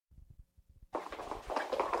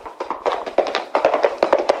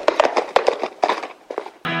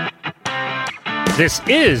This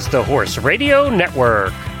is the Horse Radio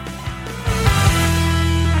Network.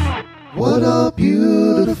 What a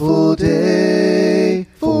beautiful day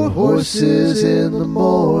for horses in the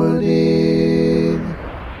morning.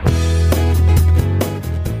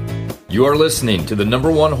 You are listening to the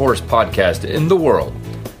number one horse podcast in the world.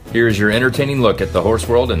 Here is your entertaining look at the horse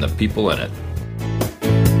world and the people in it.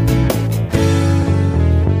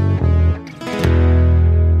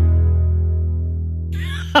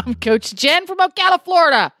 I'm Coach Jen from Ocala,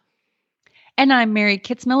 Florida. And I'm Mary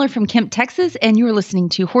Kitzmiller from Kemp, Texas, and you're listening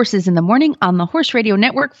to Horses in the Morning on the Horse Radio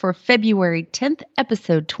Network for February 10th,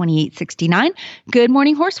 episode 2869. Good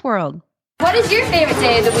morning, Horse World. What is your favorite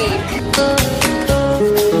day of the week?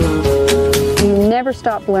 You never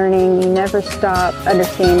stop learning. You never stop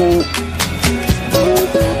understanding.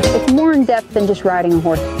 It's more in depth than just riding a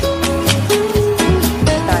horse.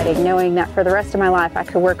 Exciting, knowing that for the rest of my life I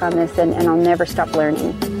could work on this and I'll never stop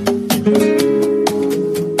learning.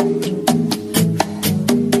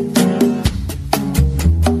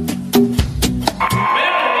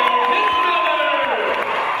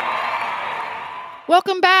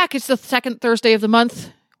 Welcome back. It's the second Thursday of the month.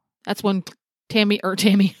 That's when Tammy, our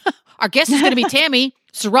guest is going to be Tammy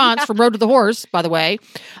Serrance from Road to the Horse, by the way.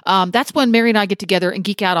 That's when Mary and I get together and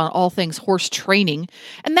geek out on all things horse training.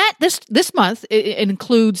 And that this month, it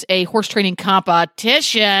includes a horse training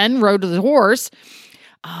competition, Road to the Horse.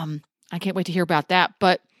 I can't wait to hear about that.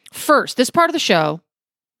 But first, this part of the show,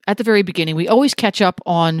 at the very beginning, we always catch up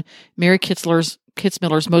on Mary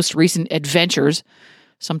Kitzmiller's most recent adventures.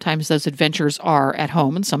 Sometimes those adventures are at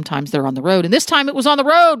home and sometimes they're on the road. And this time it was on the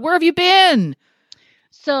road. Where have you been?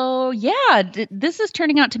 So, this is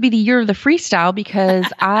turning out to be the year of the freestyle because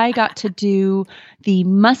I got to do the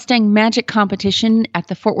Mustang Magic competition at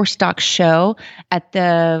the Fort Worth Stock Show at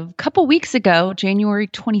the couple weeks ago, January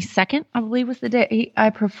 22nd, I believe was the day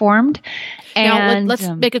I performed. And now, let's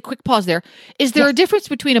make a quick pause there. Is there a difference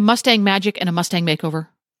between a Mustang Magic and a Mustang Makeover?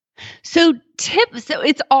 So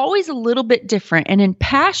it's always a little bit different. And in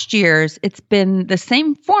past years, it's been the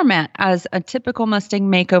same format as a typical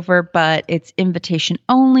Mustang Makeover, but it's invitation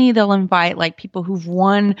only. They'll invite like people who've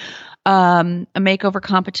won a makeover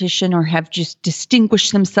competition or have just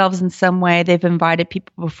distinguished themselves in some way. They've invited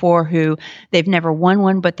people before who they've never won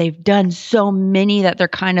one, but they've done so many that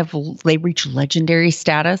they reach legendary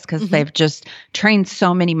status because they've just trained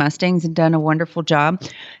so many Mustangs and done a wonderful job.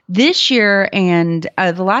 This year and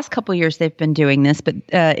the last couple of years they've been doing this, but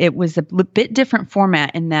it was a bit different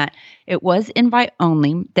format in that it was invite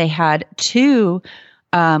only. They had two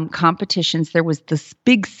competitions. There was this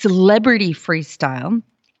big celebrity freestyle.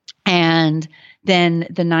 And then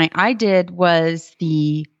the night I did was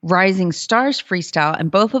the Rising Stars freestyle,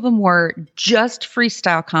 and both of them were just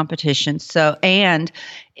freestyle competitions. So, and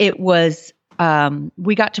it was,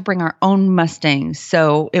 we got to bring our own Mustangs.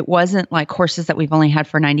 So it wasn't like horses that we've only had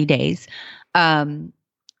for 90 days. So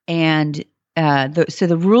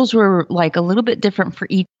the rules were like a little bit different for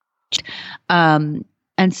each. And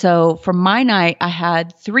so for my night, I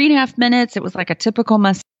had 3.5 minutes. It was like a typical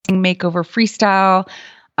Mustang Makeover freestyle.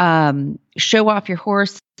 Show off your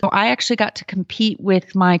horse. So I actually got to compete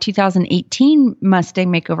with my 2018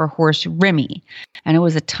 Mustang Makeover horse, Remy, and it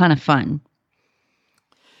was a ton of fun.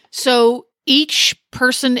 So each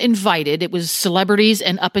person invited, it was celebrities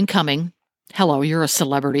and up and coming. Hello, you're a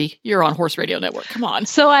celebrity. You're on Horse Radio Network. Come on.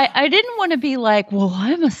 So I didn't want to be like, well,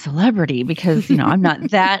 I'm a celebrity because, I'm not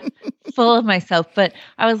that full of myself. But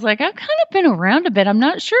I was like, I've kind of been around a bit. I'm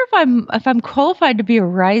not sure if I'm qualified to be a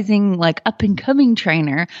rising, like up and coming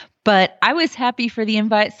trainer. But I was happy for the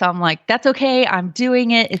invite. So I'm like, that's okay. I'm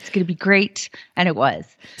doing it. It's going to be great. And it was.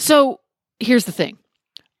 So here's the thing.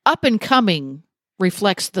 Up and coming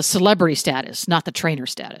reflects the celebrity status, not the trainer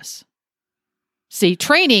status. See,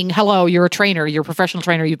 training, hello, you're a trainer. You're a professional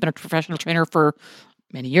trainer. You've been a professional trainer for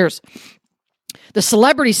many years. The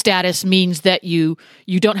celebrity status means that you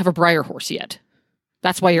don't have a Breyer horse yet.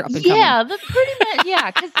 That's why you're up and coming. Yeah, pretty much.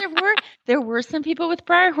 Yeah, because there were some people with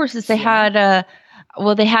Breyer horses. They had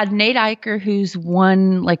they had Nate Eicher, who's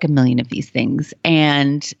won like 1 million of these things,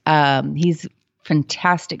 and he's a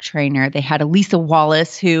fantastic trainer. They had Elisa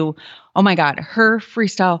Wallace, who, oh my God, her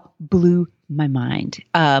freestyle blew my mind.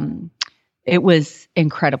 It was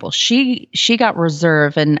incredible. She got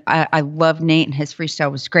reserve, and I love Nate, and his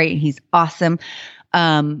freestyle was great, and he's awesome.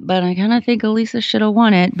 But I kind of think Elisa should have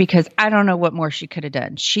won it because I don't know what more she could have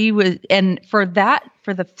done. And for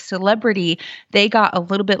the celebrity, they got a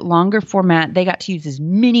little bit longer format. They got to use as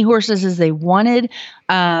many horses as they wanted.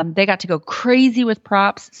 They got to go crazy with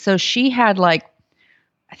props. So she had I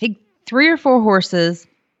think 3 or 4 horses,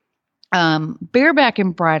 bareback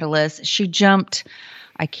and bridleless. She jumped,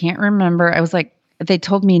 I can't remember. I was like they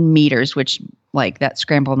told me in meters, which like that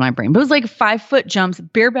scrambled my brain. But it was like 5-foot jumps,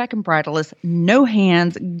 bareback and bridleless, no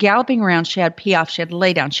hands, galloping around. She had pee off, she had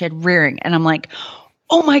lay down, she had rearing. And I'm like,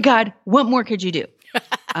 oh my God, what more could you do?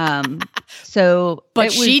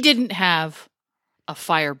 But she didn't have a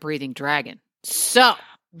fire breathing dragon. So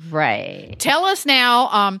right. Tell us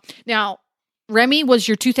now. Now Remy was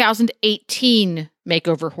your 2018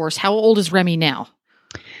 makeover horse. How old is Remy now?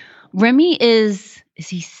 Remy is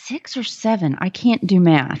he 6 or 7? I can't do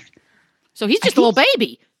math. So he's just a little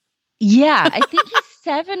baby. Yeah, I think he's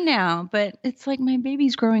 7 now, but it's like my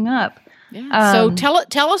baby's growing up. Yeah. So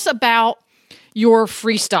tell us about your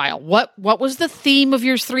freestyle. What was the theme of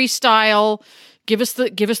your freestyle? Give us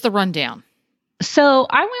the rundown. So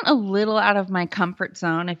I went a little out of my comfort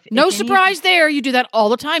zone. No surprise there. You do that all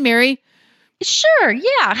the time, Mary. Sure,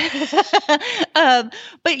 yeah.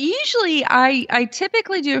 But usually I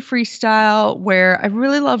typically do a freestyle where I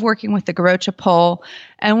really love working with the Garocha pole.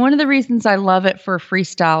 And one of the reasons I love it for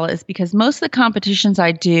freestyle is because most of the competitions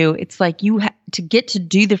I do, it's like to get to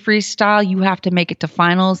do the freestyle, you have to make it to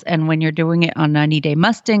finals. And when you're doing it on 90-day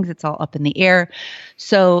Mustangs, it's all up in the air.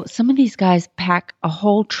 So some of these guys pack a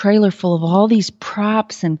whole trailer full of all these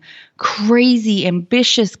props and crazy,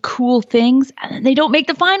 ambitious, cool things, and they don't make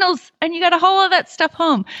the finals. And you got to haul all that stuff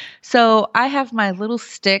home. So I have my little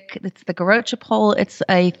stick. It's the Garocha pole. It's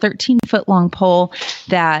a 13-foot long pole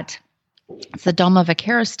that it's the Dama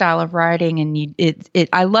Vaquera style of riding. And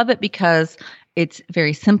I love it because it's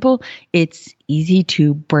very simple. It's easy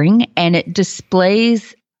to bring, and it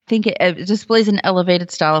displays it displays an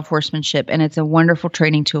elevated style of horsemanship, and it's a wonderful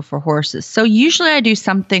training tool for horses. So usually I do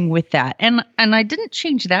something with that, and I didn't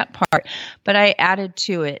change that part, but I added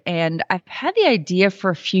to it. And I've had the idea for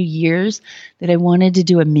a few years that I wanted to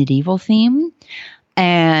do a medieval theme,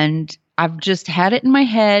 and I've just had it in my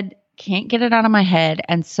head, can't get it out of my head.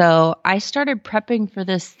 And so I started prepping for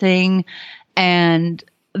this thing, and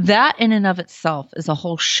that in and of itself is a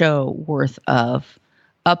whole show worth of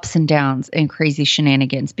ups and downs and crazy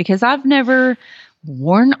shenanigans, because I've never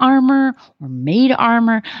worn armor or made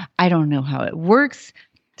armor. I don't know how it works.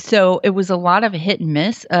 So it was a lot of hit and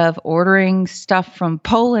miss of ordering stuff from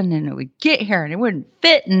Poland, and it would get here and it wouldn't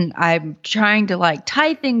fit. And I'm trying to like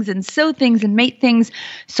tie things and sew things and make things.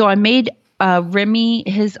 So I made Remy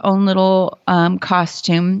his own little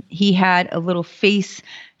costume. He had a little face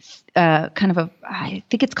I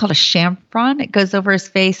think it's called a chamfron. It goes over his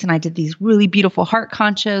face, and I did these really beautiful heart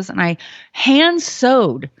conchas, and I hand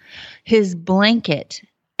sewed his blanket.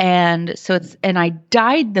 And I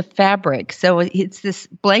dyed the fabric. So it's this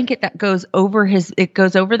blanket that goes over it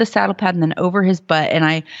goes over the saddle pad and then over his butt.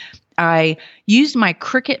 And I used my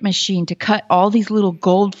Cricut machine to cut all these little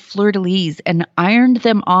gold fleur-de-lis and ironed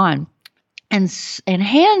them on. And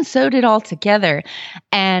hand sewed it all together.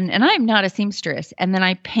 And I'm not a seamstress. And then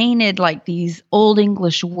I painted like these old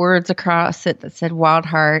English words across it that said Wild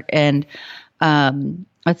Heart. And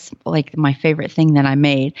that's like my favorite thing that I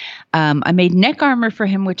made. I made neck armor for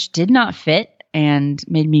him, which did not fit and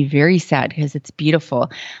made me very sad because it's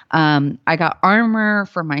beautiful. I got armor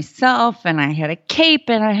for myself, and I had a cape,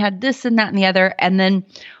 and I had this and that and the other. And then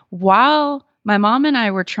while my mom and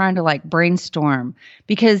I were trying to like brainstorm,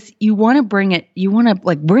 because you want to bring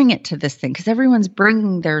it to this thing, because everyone's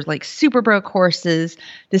bringing their like super broke horses.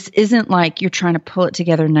 This isn't like you're trying to pull it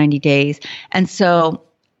together in 90 days. And so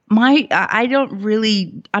I'm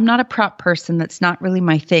not a prop person. That's not really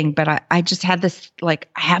my thing, but I just had this, like,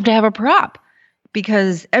 I have to have a prop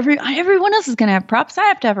because everyone else is going to have props. I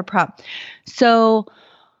have to have a prop. So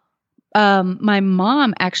my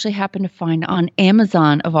mom actually happened to find on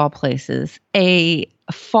Amazon, of all places, a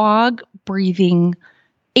fog-breathing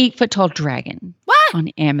 8-foot tall dragon. What? On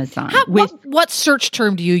Amazon. What search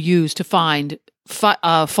term do you use to find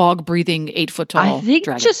fog-breathing 8-foot tall dragon? I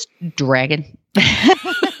think just dragon.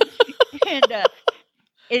 And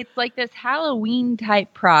it's like this Halloween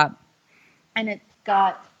type prop, and it's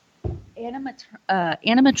got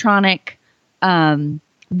animatronic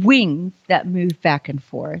wings that move back and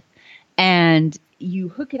forth. And you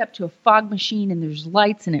hook it up to a fog machine, and there's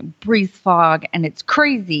lights, and it breathes fog, and it's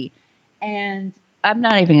crazy. And I'm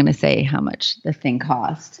not even going to say how much the thing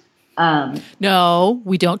cost. No,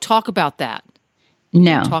 we don't talk about that.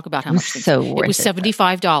 No. Talk about how much it was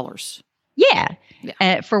 $75. Yeah.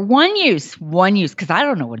 For one use, because I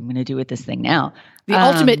don't know what I'm going to do with this thing now. The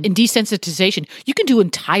ultimate in desensitization. You can do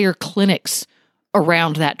entire clinics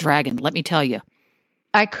around that dragon, let me tell you.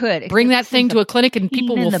 I could. Bring that thing to a clinic and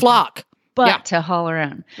people will flock. To haul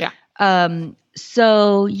around. Yeah.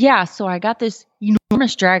 so I got this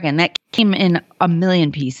enormous dragon that came in a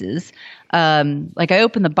million pieces. Like I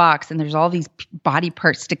opened the box and there's all these body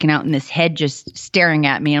parts sticking out and this head just staring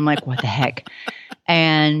at me. I'm like, what the heck?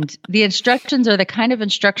 And the instructions are the kind of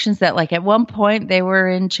instructions that, like, at one point they were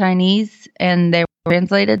in Chinese and they were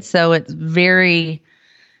translated. So it's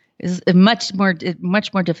much more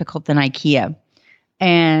difficult than IKEA.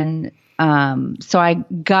 And so I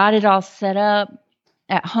got it all set up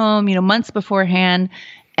at home, months beforehand.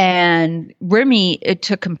 And Remy, it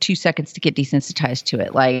took him 2 seconds to get desensitized to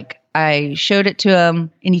it. Like, I showed it to him.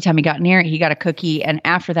 Anytime he got near it, he got a cookie. And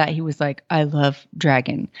after that, he was like, I love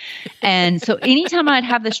dragon. And so anytime I'd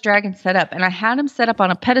have this dragon set up, and I had him set up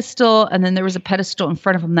on a pedestal, and then there was a pedestal in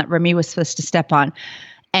front of him that Remy was supposed to step on.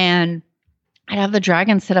 And I'd have the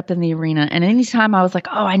dragon set up in the arena. And anytime I was like,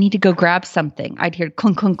 oh, I need to go grab something, I'd hear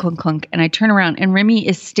clunk, clunk, clunk, clunk. And I turn around and Remy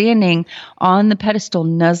is standing on the pedestal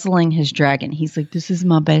nuzzling his dragon. He's like, this is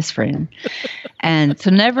my best friend. And so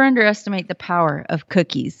never underestimate the power of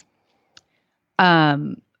cookies.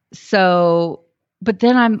 But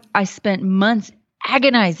then I spent months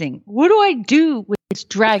agonizing. What do I do with this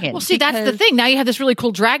dragon? Well, see, that's the thing. Now you have this really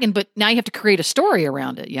cool dragon, but now you have to create a story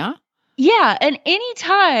around it. Yeah. Yeah. And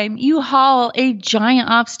anytime you haul a giant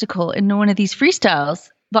obstacle into one of these freestyles,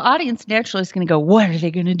 the audience naturally is going to go, what are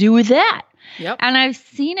they going to do with that? Yep. And I've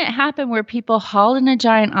seen it happen where people hauled in a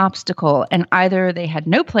giant obstacle and either they had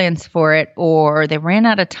no plans for it or they ran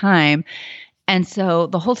out of time. And so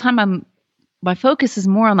the whole time my focus is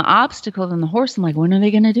more on the obstacle than the horse. I'm like, when are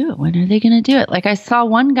they going to do it? When are they going to do it? Like, I saw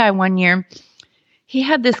one guy one year, he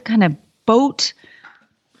had this kind of boat.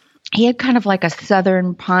 He had kind of like a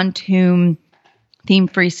Southern pontoon theme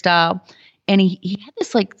freestyle. And he had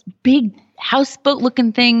this like big houseboat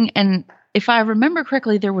looking thing. And if I remember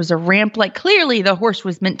correctly, there was a ramp. Like, clearly the horse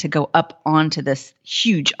was meant to go up onto this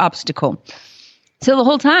huge obstacle. So the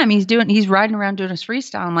whole time he's riding around doing his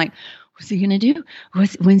freestyle. I'm like, what's he going to do?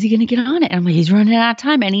 When's he going to get on it? And I'm like, he's running out of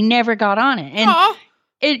time. And he never got on it. And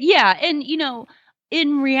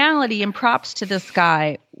in reality, and props to this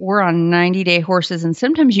guy, we're on 90-day horses. And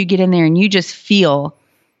sometimes you get in there and you just feel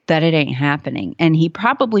that it ain't happening. And he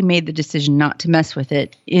probably made the decision not to mess with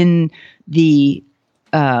it in the,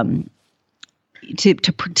 to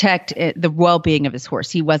protect the well-being of his horse.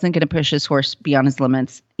 He wasn't going to push his horse beyond his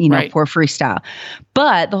limits, right, for freestyle.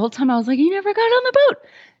 But the whole time I was like, he never got on the boat.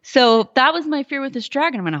 So that was my fear with this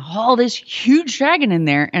dragon. I'm going to haul this huge dragon in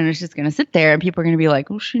there and it's just going to sit there and people are going to be like,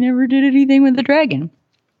 well, she never did anything with the dragon.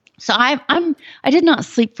 So I did not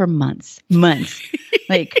sleep for months.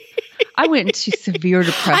 Like, I went into severe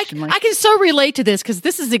depression. I can so relate to this because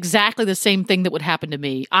this is exactly the same thing that would happen to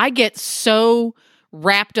me. I get so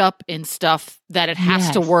wrapped up in stuff that it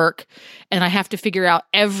has to work and I have to figure out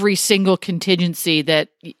every single contingency that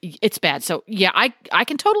it's bad. So yeah, I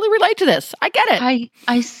can totally relate to this. I get it.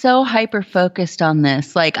 I so hyper focused on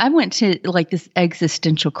this. Like, I went to like this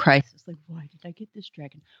existential crisis. Like, why did I get this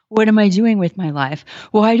dragon? What am I doing with my life?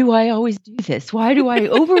 Why do I always do this? Why do I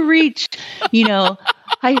overreach?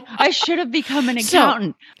 I should have become an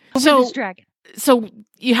accountant over this dragon. So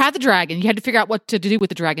you had the dragon, you had to figure out what to do with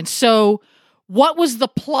the dragon. So what was the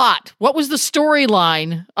plot? What was the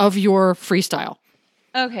storyline of your freestyle?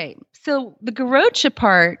 Okay, so the Garocha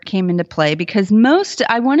part came into play because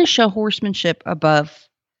I want to show horsemanship above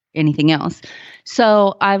anything else.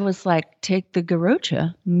 So I was like, take the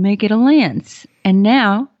Garocha, make it a lance. And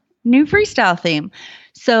now, new freestyle theme.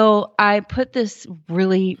 So I put this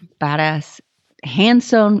really badass I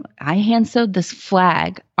hand sewed this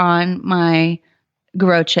flag on my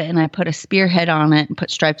Garocha and I put a spearhead on it and put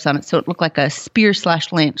stripes on it so it looked like a spear /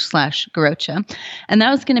 lance / Garocha. And that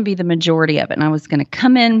was going to be the majority of it. And I was going to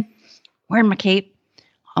come in wearing my cape,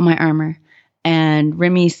 all my armor, and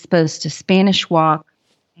Remy's supposed to Spanish walk.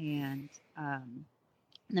 And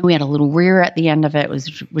then we had a little rear at the end of it,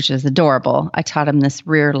 which is adorable. I taught him this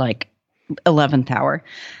rear like 11th hour.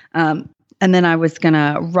 And then I was going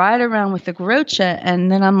to ride around with the Garocha.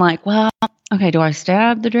 And then I'm like, well, okay, do I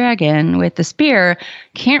stab the dragon with the spear?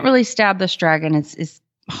 Can't really stab this dragon. It's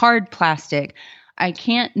hard plastic. I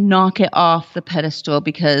can't knock it off the pedestal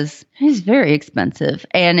because it's very expensive.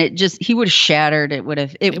 And he would have shattered. It would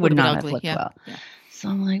not have looked well. Yeah. So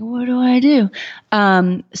I'm like, what do I do?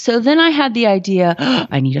 So then I had the idea,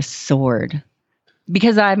 I need a sword.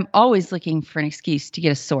 Because I'm always looking for an excuse to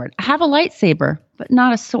get a sword. I have a lightsaber, but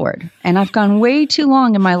not a sword. And I've gone way too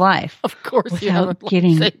long in my life. Of course you have a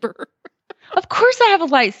lightsaber. Of course I have a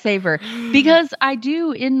lightsaber. Because I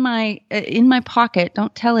do in my pocket,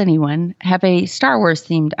 don't tell anyone, have a Star Wars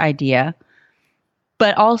themed idea.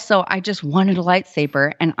 But also, I just wanted a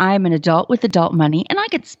lightsaber, and I'm an adult with adult money, and I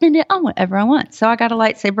could spend it on whatever I want. So I got a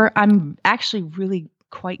lightsaber. I'm actually really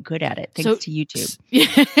quite good at it, thanks to YouTube.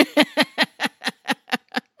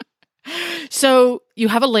 So you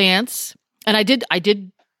have a lance, and I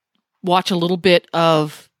did watch a little bit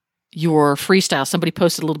of your freestyle. Somebody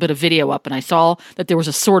posted a little bit of video up, and I saw that there was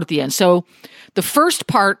a sword at the end. So the first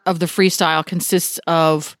part of the freestyle consists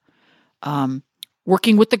of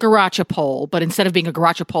working with the garacha pole, but instead of being a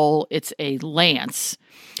garacha pole, it's a lance.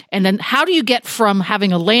 And then how do you get from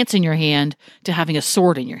having a lance in your hand to having a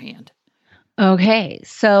sword in your hand? Okay,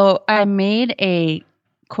 so I made a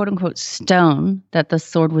quote-unquote stone that the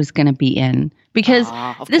sword was going to be in, because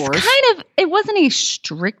this course. it wasn't a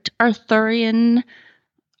strict Arthurian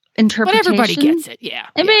interpretation. But everybody gets it, yeah.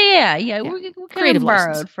 Yeah. We kind Creative of borrowed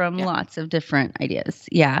license. from lots of different ideas.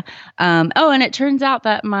 Yeah. And it turns out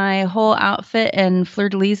that my whole outfit and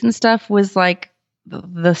fleur-de-lis and stuff was like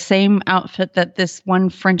the same outfit that this one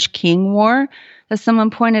French king wore, as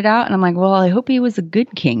someone pointed out. And I'm like, well, I hope he was a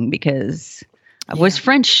good king, because I was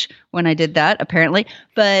French when I did that, apparently.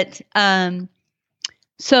 But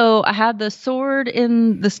so I had the sword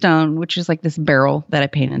in the stone, which is like this barrel that I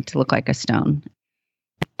painted to look like a stone.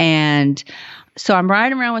 And so I'm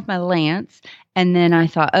riding around with my lance, and then I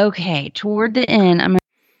thought, okay, toward the end, I'm going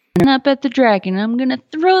to run up at the dragon, and I'm going to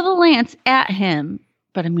throw the lance at him,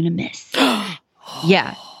 but I'm going to miss.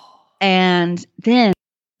 Yeah. And then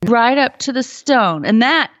right up to the stone, and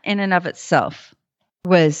that in and of itself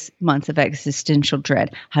was months of existential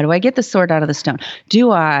dread. How do I get the sword out of the stone? Do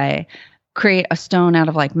I create a stone out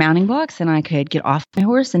of like mounting blocks, and I could get off my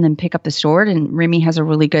horse and then pick up the sword, and Remy has a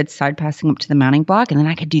really good side passing up to the mounting block, and then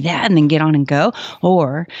I could do that and then get on and go?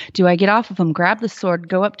 Or do I get off of him, grab the sword,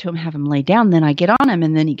 go up to him, have him lay down, then I get on him,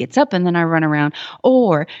 and then he gets up, and then I run around?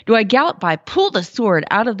 Or do I gallop by, pull the sword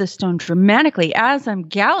out of the stone dramatically as I'm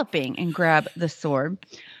galloping, and grab the sword?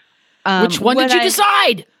 Which one did you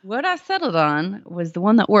decide? What I settled on was the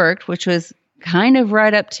one that worked, which was kind of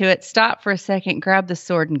right up to it. Stop for a second, grab the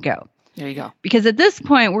sword, and go. There you go. Because at this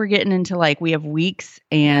point, we're getting into like, we have weeks,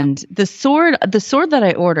 and the sword that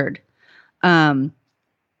I ordered, and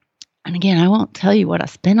again, I won't tell you what I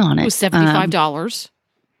spent on it. It was $75.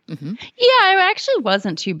 Mm-hmm. Yeah, it actually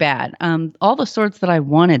wasn't too bad. All the swords that I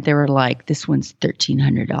wanted, they were like, this one's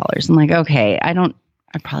 $1,300. I'm like, okay, I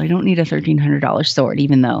probably don't need a $1,300 sword,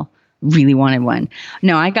 even though I really wanted one.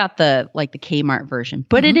 No, I got the Kmart version,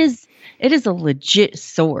 but it is a legit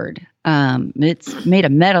sword. It's made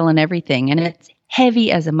of metal and everything, and it's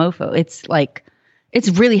heavy as a mofo. It's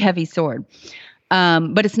really heavy sword.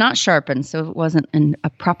 But it's not sharpened, so it wasn't a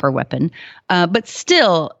proper weapon. But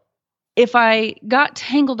still, if I got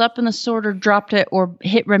tangled up in the sword or dropped it or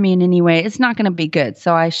hit Remy in any way, it's not going to be good.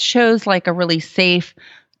 So I chose like a really safe,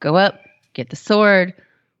 go up, get the sword,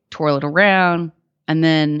 twirl it around, and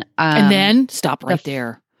then stop right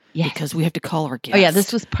there. Yes. Because we have to call our guest. Oh yeah,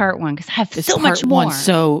 this was part one, because I have so much more.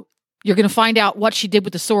 So you're going to find out what she did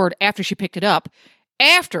with the sword after she picked it up,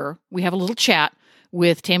 after we have a little chat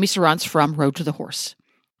with Tammy Sarantz from Road to the Horse.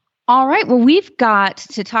 All right. Well, we've got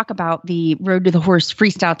to talk about the Road to the Horse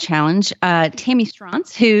Freestyle Challenge. Tammy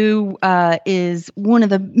Sarantz, who is one of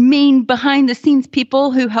the main behind-the-scenes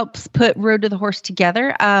people who helps put Road to the Horse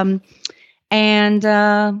together.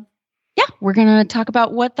 Yeah, we're going to talk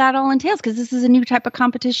about what that all entails, because this is a new type of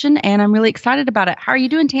competition, and I'm really excited about it. How are you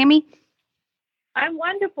doing, Tammy? I'm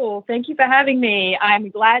wonderful. Thank you for having me. I'm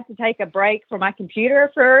glad to take a break from my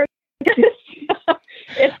computer for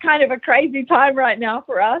it's kind of a crazy time right now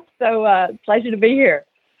for us. So pleasure to be here.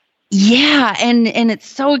 Yeah. And it's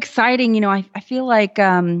so exciting. You know, I feel like,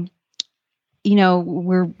 you know,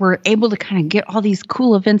 we're able to kind of get all these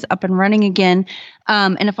cool events up and running again.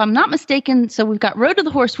 And if I'm not mistaken, so we've got Road to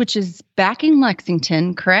the Horse, which is back in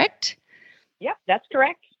Lexington, correct? Yep, that's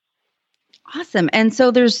correct. Awesome. And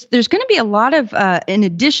so there's going to be a lot of, in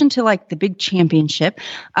addition to like the big championship,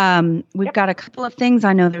 we've got a couple of things.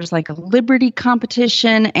 I know there's like a Liberty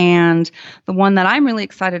competition, and the one that I'm really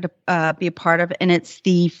excited to be a part of, and it's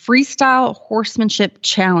the Freestyle Horsemanship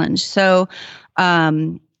Challenge. So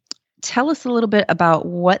tell us a little bit about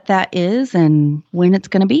what that is and when it's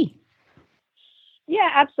going to be. Yeah,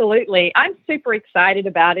 absolutely. I'm super excited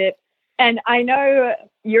about it. And I know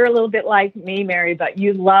you're a little bit like me, Mary, but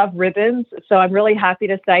you love ribbons. So I'm really happy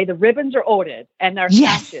to say the ribbons are ordered and they're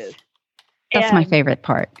patches. That's my favorite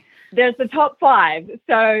part. There's the top 5.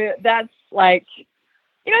 So that's like,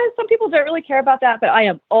 you know, some people don't really care about that, but I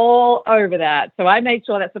am all over that. So I made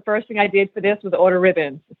sure that's the first thing I did for this was order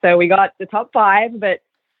ribbons. So we got the top 5, but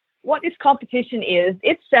what this competition is,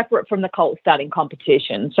 it's separate from the colt starting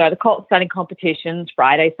competition. So the colt starting competition's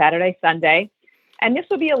Friday, Saturday, Sunday. And this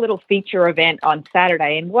will be a little feature event on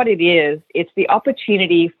Saturday. And what it is, it's the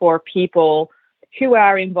opportunity for people who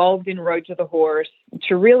are involved in Road to the Horse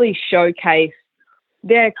to really showcase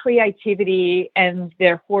their creativity and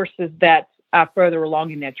their horses that are further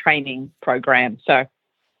along in their training program. So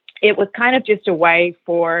it was kind of just a way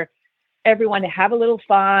for everyone to have a little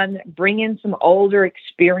fun, bring in some older,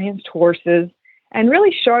 experienced horses, and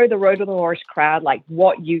really show the Road to the Horse crowd like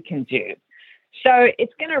what you can do. So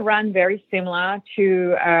it's going to run very similar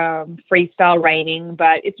to freestyle reining,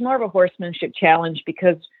 but it's more of a horsemanship challenge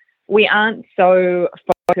because we aren't so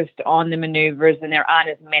focused on the maneuvers and there aren't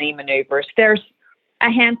as many maneuvers. There's a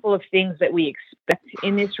handful of things that we expect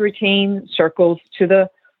in this routine: circles to the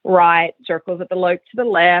right, circles at the lope to the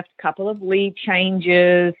left, couple of lead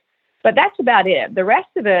changes, but that's about it. The rest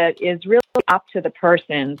of it is really up to the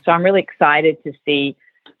person. So I'm really excited to see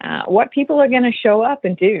what people are going to show up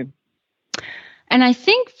and do. And I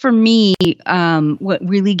think for me, what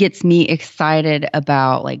really gets me excited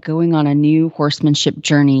about like going on a new horsemanship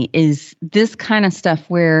journey is this kind of stuff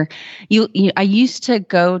where I used to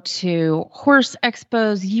go to horse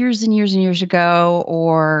expos years and years and years ago,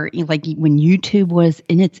 or like when YouTube was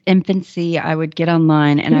in its infancy, I would get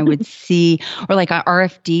online and I would see, or like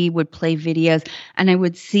RFD would play videos and I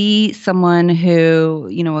would see someone who,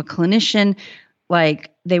 a clinician,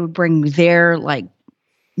 like they would bring their like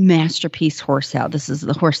masterpiece horse out. This is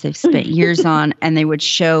the horse they've spent years on, and they would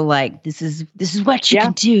show like this is what you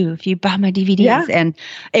can do if you buy my DVDs. And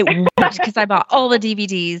it worked because I bought all the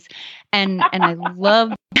DVDs, and I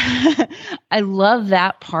love I love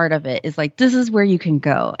that part of it. Is like this is where you can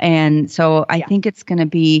go, and so I think it's going to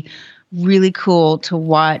be really cool to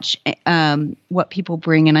watch what people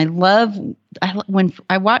bring. And when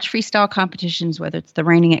I watch freestyle competitions, whether it's the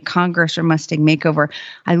Reining at Congress or Mustang Makeover,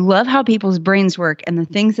 I love how people's brains work and the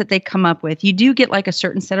things that they come up with. You do get like a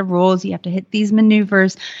certain set of rules. You have to hit these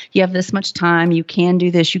maneuvers. You have this much time. You can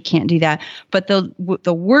do this. You can't do that. But they'll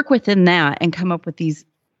work within that and come up with these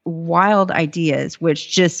wild ideas,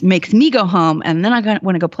 which just makes me go home. And then I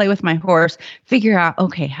want to go play with my horse, figure out,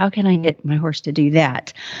 okay, how can I get my horse to do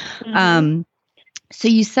that? Mm-hmm. So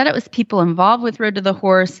you said it was people involved with Road to the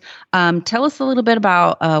Horse. Tell us a little bit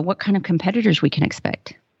about what kind of competitors we can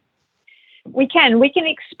expect. We can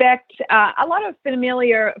expect a lot of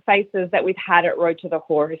familiar faces that we've had at Road to the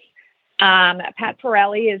Horse. Pat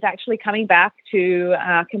Pirelli is actually coming back to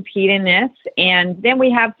compete in this. And then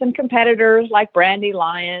we have some competitors like Brandy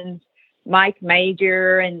Lyons, Mike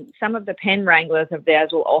Major, and some of the pen wranglers of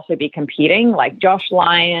theirs will also be competing, like Josh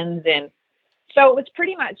Lyons. And so it was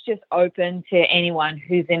pretty much just open to anyone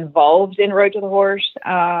who's involved in Road to the Horse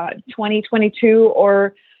 2022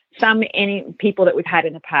 or any people that we've had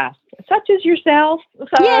in the past, such as yourself.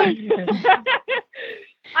 So, yeah.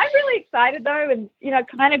 I'm really excited though. And,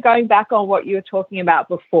 kind of going back on what you were talking about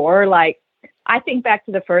before, like I think back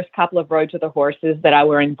to the first couple of Road to the Horses that I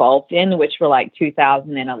were involved in, which were like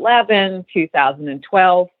 2011,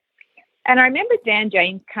 2012. And I remember Dan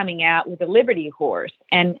James coming out with a Liberty horse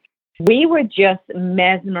and we were just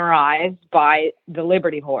mesmerized by the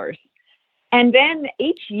Liberty horse. And then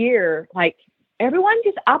each year, like everyone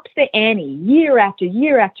just ups the ante year after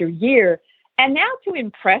year after year. And now to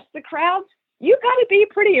impress the crowds, you got to be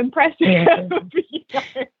pretty impressive.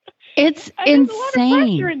 It's insane. There's a lot of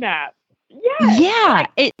pressure in that. Yeah.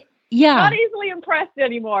 Not easily impressed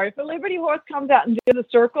anymore. If a Liberty horse comes out and does a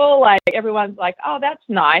circle, like everyone's like, oh, that's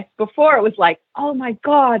nice. Before it was like, oh my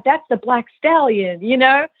God, that's the Black Stallion,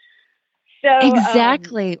 So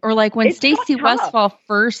exactly. Or like when Stacy Westfall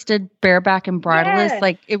first did bareback and bridleless,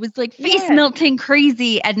 like it was like face melting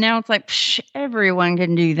crazy. And now it's like, everyone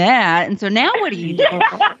can do that. And so now what do you do?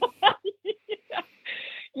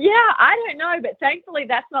 Yeah, I don't know, but thankfully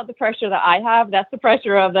that's not the pressure that I have. That's the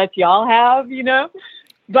pressure that y'all have,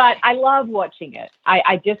 But I love watching it.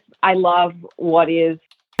 I love what is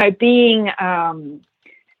being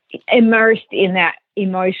immersed in that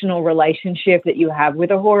emotional relationship that you have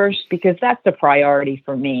with a horse, because that's the priority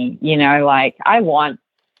for me. Like I want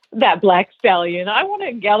that Black Stallion. I want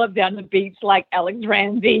to gallop down the beach like Alex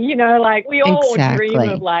Ramsey. Like we all dream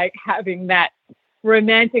of like having that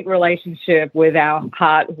romantic relationship with our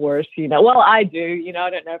heart horse, Well, I do, I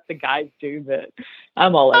don't know if the guys do, but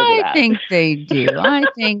I'm all over that. I think they do. I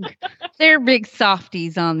think they're big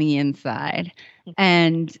softies on the inside.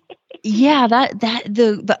 And yeah,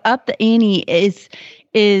 the up the ante is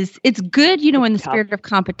it's good, in the spirit of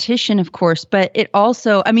competition, of course, but it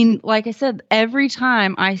also, like I said, every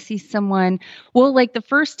time I see someone, like the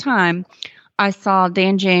first time I saw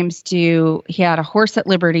Dan James he had a horse at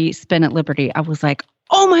Liberty, spin at Liberty. I was like,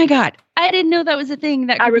 oh my God, I didn't know that was a thing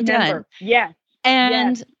that could be done. Yes.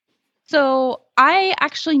 And So I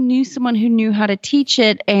actually knew someone who knew how to teach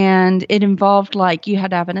it, and it involved like you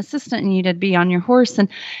had to have an assistant and you had to be on your horse, and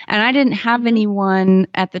I didn't have anyone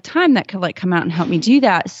at the time that could like come out and help me do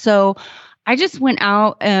that. So I just went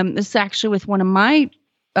out. This is actually with one of my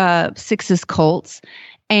sixes colts.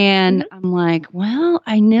 And I'm like, well,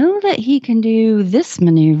 I know that he can do this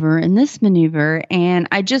maneuver and this maneuver. And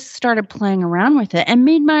I just started playing around with it and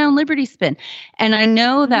made my own Liberty spin. And I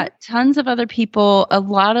know that tons of other people, a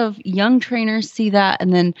lot of young trainers see that.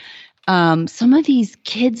 And then some of these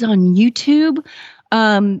kids on YouTube,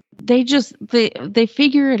 they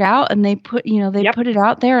figure it out and they put, put it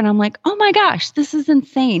out there. And I'm like, oh my gosh, this is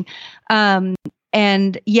insane.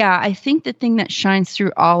 And yeah, I think the thing that shines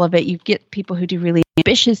through all of it, you get people who do really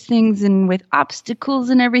ambitious things and with obstacles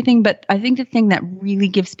and everything. But I think the thing that really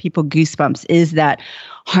gives people goosebumps is that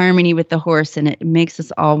harmony with the horse. And it makes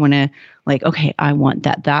us all want to like, okay, I want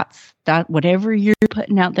that. That's whatever you're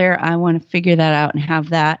putting out there. I want to figure that out and have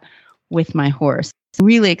that with my horse. I'm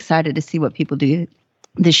really excited to see what people do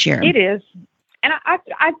this year. It is. And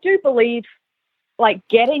I do believe like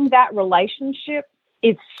getting that relationship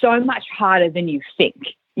is so much harder than you think,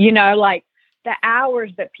 like the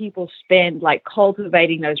hours that people spend like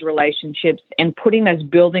cultivating those relationships and putting those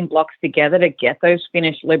building blocks together to get those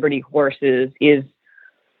finished Liberty horses it's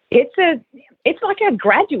like a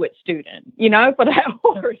graduate student, for that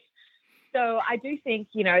horse. So I do think,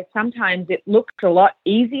 sometimes it looks a lot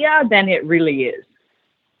easier than it really is.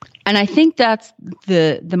 And I think that's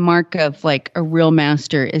the mark of like a real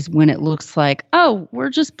master is when it looks like, oh, we're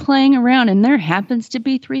just playing around and there happens to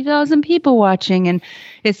be 3,000 people watching. And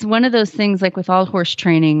it's one of those things like with all horse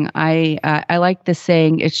training, I like the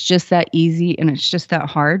saying, it's just that easy and it's just that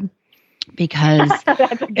hard because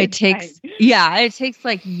it takes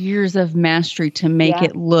like years of mastery to make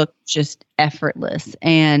it look just effortless.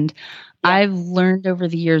 And I've learned over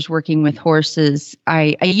the years working with horses,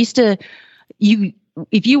 I used to,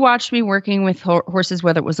 if you watched me working with horses,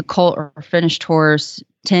 whether it was a colt or a finished horse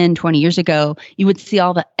 10, 20 years ago, you would see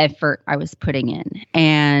all the effort I was putting in.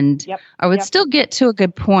 And I would still get to a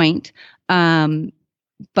good point.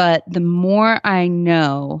 But the more I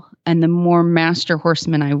know and the more master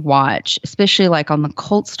horsemen I watch, especially like on the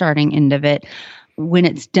colt starting end of it, when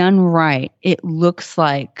it's done right, it looks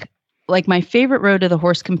like my favorite road to the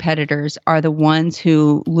horse competitors are the ones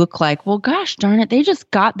who look like, well, gosh darn it, they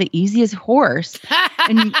just got the easiest horse.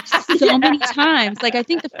 And so many times, like I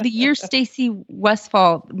think the year Stacy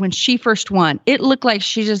Westfall, when she first won, it looked like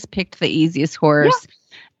she just picked the easiest horse.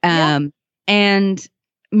 And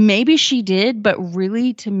maybe she did, but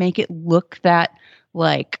really to make it look that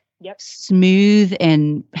like smooth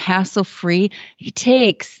and hassle-free, it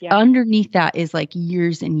takes underneath that is like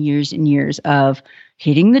years and years and years of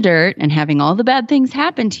hitting the dirt and having all the bad things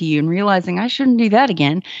happen to you and realizing I shouldn't do that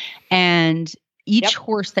again. And each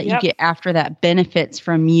horse that you get after that benefits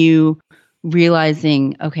from you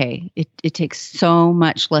realizing, okay, it takes so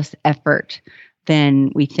much less effort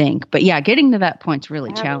than we think. But yeah, getting to that point's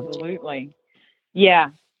really challenging. Absolutely. Yeah,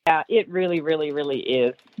 it really, really, really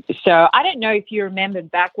is. So I don't know if you remembered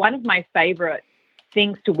back, one of my favorite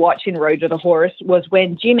things to watch in Road to the Horse was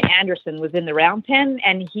when Jim Anderson was in the round pen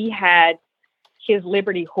and he had his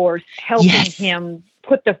Liberty horse helping him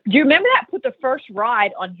do you remember that? Put the first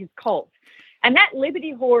ride on his colt. And that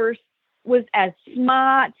Liberty horse was as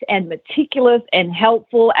smart and meticulous and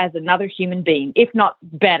helpful as another human being, if not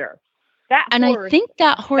better. I think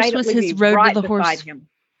that horse was his Road to the Horse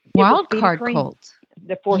wild card colt.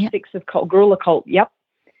 The 4/6 of colt, Grulla colt. Yep.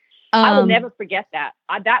 I will never forget that.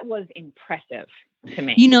 That was impressive to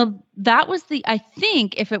me. That was I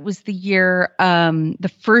think if it was the year,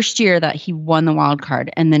 the first year that he won the wild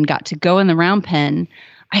card and then got to go in the round pen,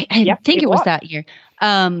 I think it was that year.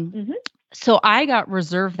 So I got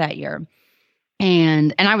reserve that year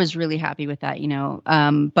and I was really happy with that,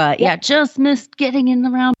 but just missed getting in the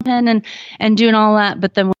round pen and doing all that.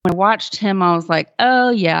 But then when I watched him, I was like,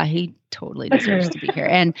 oh yeah, he totally deserves to be here.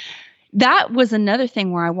 And that was another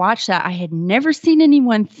thing where I watched that. I had never seen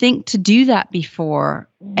anyone think to do that before.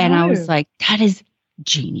 No. And I was like, that is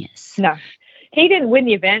genius. No, he didn't win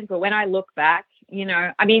the event. But when I look back,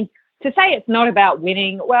 to say it's not about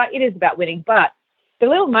winning, well, it is about winning. But the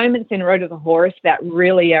little moments in Road to the Horse that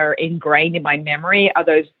really are ingrained in my memory are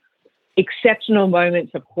those exceptional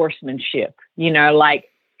moments of horsemanship, like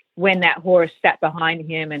when that horse sat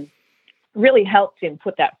behind him and really helped him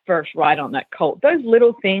put that first ride on that colt. Those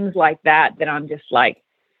little things like that I'm just like,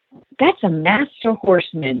 that's a master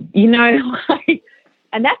horseman,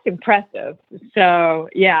 and that's impressive. So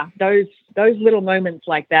yeah, those little moments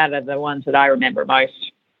like that are the ones that I remember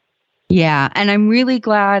most. Yeah. And I'm really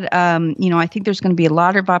glad, I think there's going to be a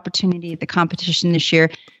lot of opportunity at the competition this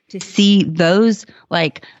year to see those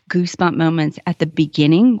like goosebump moments at the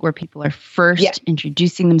beginning where people are first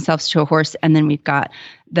introducing themselves to a horse. And then we've got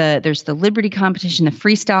there's the Liberty competition, the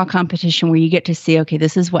Freestyle competition, where you get to see, okay,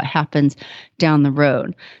 this is what happens down the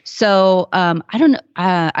road. So I don't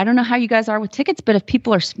know how you guys are with tickets, but if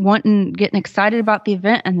people are getting excited about the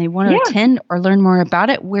event and they want to attend or learn more about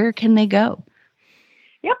it, where can they go?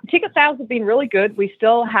 Yep, ticket sales have been really good. We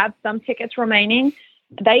still have some tickets remaining.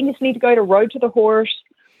 They just need to go to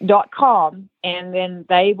roadtothehorse.com, and then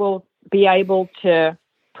they will be able to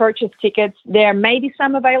purchase tickets. There may be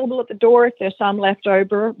some available at the door if there's some left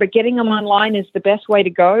over, but getting them online is the best way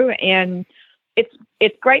to go. And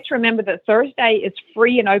it's great to remember that Thursday is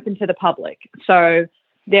free and open to the public. So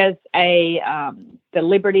there's the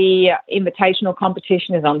Liberty Invitational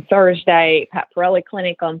competition is on Thursday, Pat Pirelli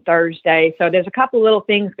Clinic on Thursday. So there's a couple of little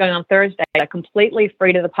things going on Thursday that are completely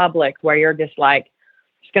free to the public, where you're just going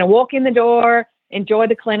to walk in the door, enjoy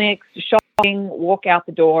the clinics, shopping, walk out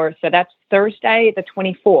the door. So that's Thursday, the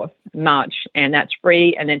 24th March, and that's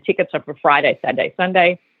free. And then tickets are for Friday, Saturday,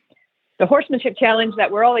 Sunday. The Horsemanship Challenge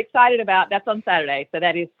that we're all excited about, that's on Saturday. So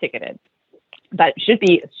that is ticketed. But it should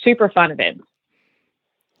be a super fun event.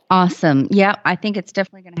 Awesome. Yeah, I think it's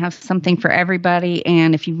definitely going to have something for everybody.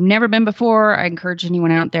 And if you've never been before, I encourage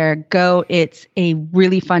anyone out there, go. It's a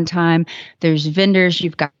really fun time. There's vendors.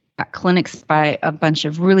 You've got clinics by a bunch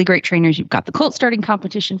of really great trainers. You've got the colt starting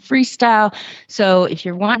competition, freestyle. So if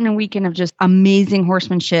you're wanting a weekend of just amazing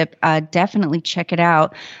horsemanship, definitely check it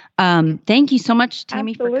out. Thank you so much,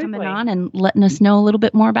 Tammy, for coming on and letting us know a little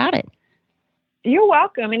bit more about it. You're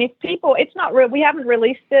welcome. And if people, we haven't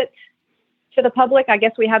released it to the public. I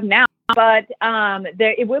guess we have now, but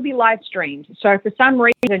it will be live streamed. So if for some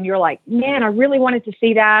reason you're like, man, I really wanted to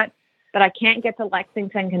see that, but I can't get to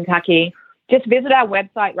Lexington, Kentucky, just visit our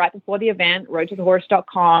website right before the event,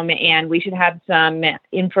 roadtothehorse.com, and we should have some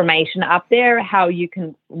information up there how you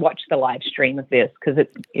can watch the live stream of this, because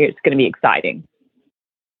it's going to be exciting.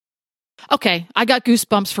 Okay, I got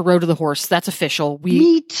goosebumps for Road to the Horse. That's official.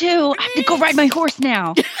 Me too. I have to go ride my horse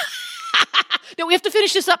now. No, we have to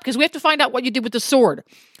finish this up because we have to find out what you did with the sword.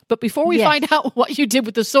 But before we find out what you did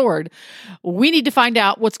with the sword, we need to find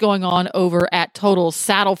out what's going on over at Total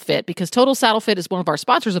Saddle Fit, because Total Saddle Fit is one of our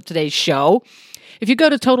sponsors of today's show. If you go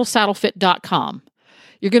to totalsaddlefit.com,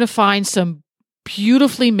 you're going to find some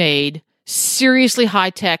beautifully made, seriously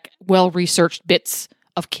high-tech, well-researched bits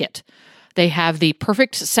of kit. They have the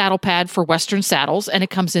perfect saddle pad for Western saddles, and it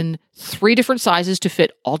comes in 3 different sizes to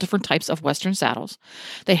fit all different types of Western saddles.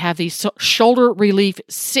 They have the shoulder relief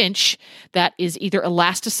cinch that is either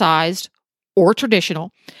elasticized or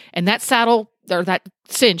traditional, and that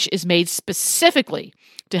cinch is made specifically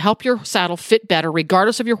to help your saddle fit better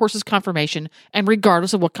regardless of your horse's conformation and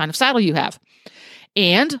regardless of what kind of saddle you have.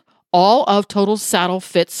 And all of Total Saddle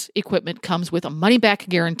Fit's equipment comes with a money-back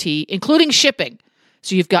guarantee, including shipping.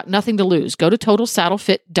 So you've got nothing to lose. Go to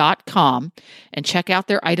totalsaddlefit.com and check out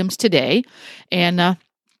their items today. And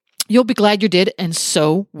you'll be glad you did, and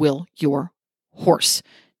so will your horse.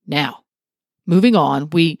 Now, moving on.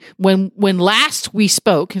 When last we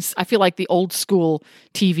spoke, I feel like the old school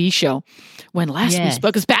TV show. When last we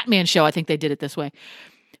spoke, it's Batman show, I think they did it this way.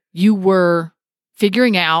 You were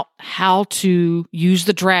figuring out how to use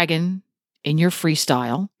the dragon in your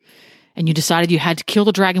freestyle. And you decided you had to kill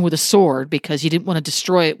the dragon with a sword because you didn't want to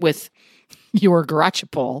destroy it with your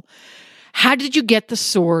garacha pole. How did you get the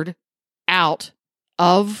sword out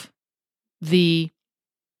of the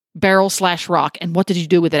barrel/rock, and what did you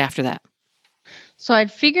do with it after that? So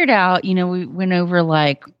I'd figured out, we went over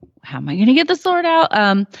like, how am I going to get the sword out?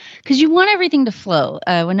 Because you want everything to flow.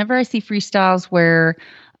 Whenever I see freestyles where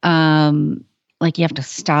like you have to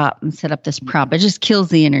stop and set up this prop, it just kills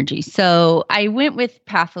the energy. So I went with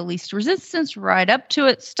path of least resistance, right up to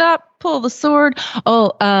it, stop, pull the sword.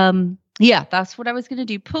 That's what I was going to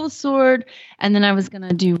do. Pull the sword. And then I was going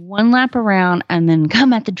to do 1 lap around and then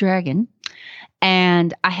come at the dragon.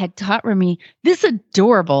 And I had taught Remy this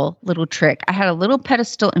adorable little trick. I had a little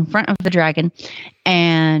pedestal in front of the dragon,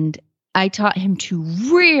 and I taught him to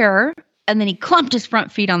rear, and then he clumped his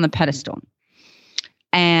front feet on the pedestal.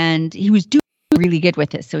 And he was doing really good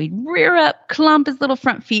with it. So he'd rear up, clump his little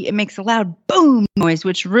front feet. It makes a loud boom noise,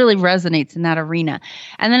 which really resonates in that arena.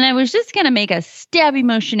 And then I was just going to make a stabby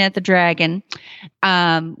motion at the dragon,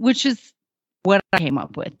 which is what I came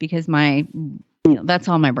up with, because that's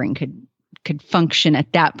all my brain could function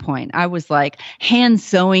at that point. I was like hand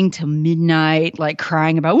sewing till midnight, like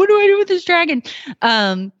crying about, what do I do with this dragon?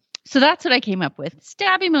 So that's what I came up with.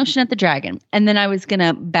 Stabbing motion at the dragon. And then I was going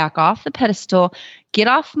to back off the pedestal, get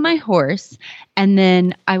off my horse, and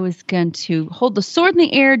then I was going to hold the sword in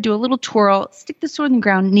the air, do a little twirl, stick the sword in the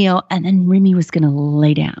ground, kneel, and then Remy was going to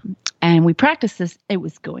lay down. And we practiced this. It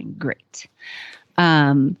was going great.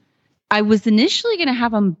 I was initially going to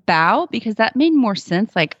have him bow because that made more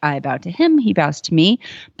sense. Like I bow to him, he bows to me.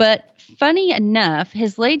 But funny enough,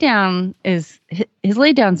 his laydown's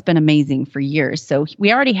been amazing for years. So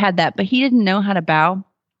we already had that, but he didn't know how to bow.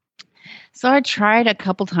 So I tried a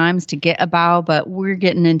couple times to get a bow, but we're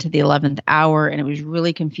getting into the 11th hour and it was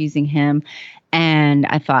really confusing him. And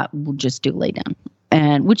I thought we'll just do lay down,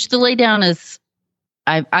 and which the lay down is,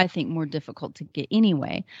 I think, more difficult to get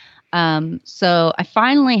anyway. So I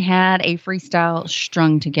finally had a freestyle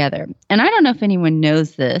strung together. And I don't know if anyone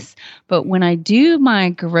knows this, but when I do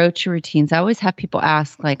my Garocha routines, I always have people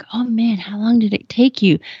ask like, oh man, how long did it take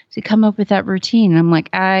you to come up with that routine? And I'm like,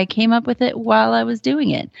 I came up with it while I was doing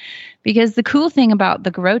it. Because the cool thing about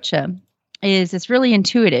the Garocha is it's really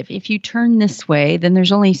intuitive. If you turn this way, then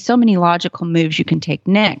there's only so many logical moves you can take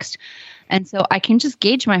next. And so I can just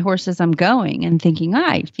gauge my horse as I'm going and thinking,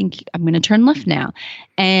 I think I'm going to turn left now.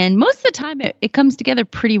 And most of the time it comes together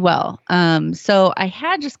pretty well. So I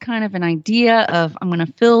had just kind of an idea of I'm going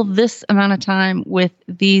to fill this amount of time with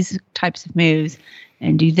these types of moves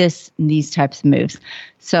and do this and these types of moves.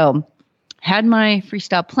 So had my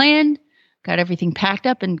freestyle plan, got everything packed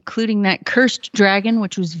up, including that cursed dragon,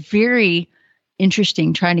 which was very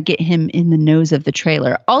interesting, trying to get him in the nose of the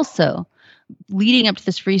trailer. Also, leading up to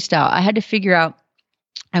this freestyle, I had to figure out,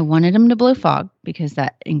 I wanted him to blow fog because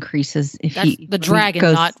that increases if That's the dragon,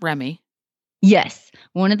 not Remy. Yes.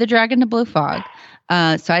 Wanted the dragon to blow fog. So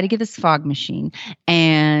I had to get this fog machine,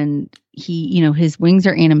 and he, his wings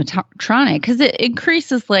are animatronic because it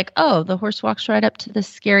increases like, oh, the horse walks right up to this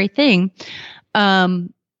scary thing.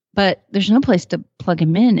 But there's no place to plug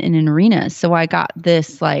him in an arena. So I got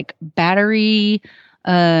this like battery,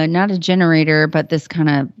 not a generator, but this kind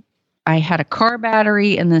of, I had a car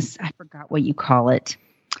battery and this, I forgot what you call it.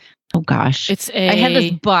 Oh gosh. I had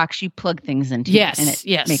this box you plug things into. Yes. And it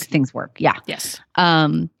yes. makes things work. Yeah. Yes.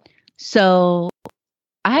 So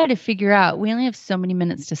I had to figure out, we only have so many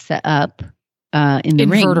minutes to set up in the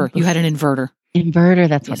ring. Inverter. You had an inverter. Inverter.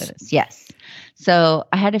 That's what it is. Yes. So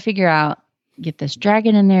I had to figure out, get this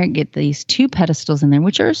dragon in there, get these 2 pedestals in there,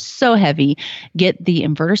 which are so heavy, get the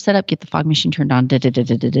inverter set up, get the fog machine turned on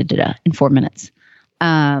in 4 minutes.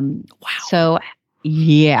 Wow. So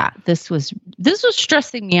yeah, this was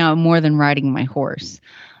stressing me out more than riding my horse.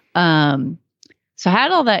 So I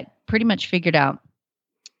had all that pretty much figured out.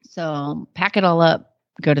 So pack it all up,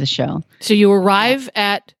 go to the show. So you arrive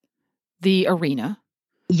at the arena.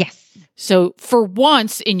 Yes. So for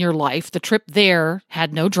once in your life, the trip there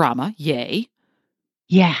had no drama. Yay.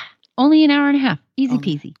 Yeah. Only an hour and a half. Easy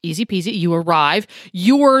peasy. Easy peasy. You arrive.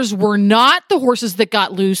 Yours were not the horses that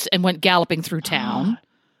got loose and went galloping through town.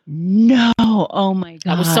 No. Oh my God.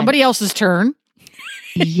 That was somebody else's turn.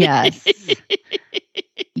 Yes.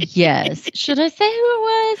 Yes. Should I say who it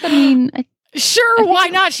was? I mean, sure. Why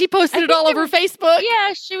not? She posted it all over Facebook.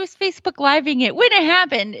 Yeah. She was Facebook living it. When it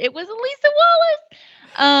happened, it was Elisa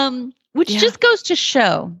Wallace. Which just goes to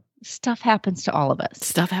show stuff happens to all of us.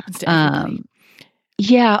 Stuff happens to everybody.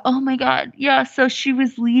 Yeah. Oh my God. Yeah. So she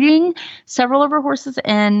was leading several of her horses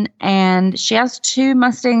in, and she has 2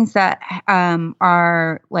 Mustangs that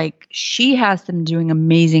are like, she has them doing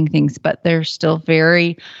amazing things, but they're still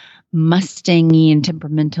very Mustangy and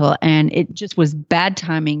temperamental. And it just was bad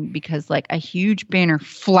timing because like a huge banner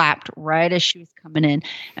flapped right as she was coming in,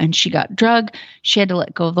 and she got drug. She had to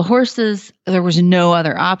let go of the horses. There was no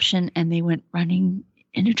other option, and they went running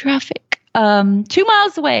into traffic 2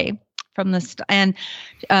 miles away from the and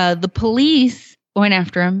the police went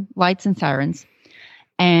after him, lights and sirens,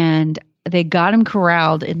 and they got him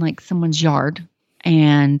corralled in like someone's yard.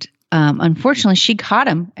 And unfortunately, she caught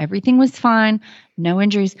him. Everything was fine, no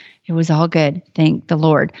injuries. It was all good, thank the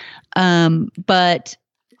Lord. But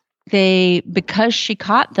because she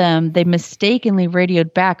caught them, they mistakenly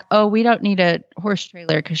radioed back, "Oh, we don't need a horse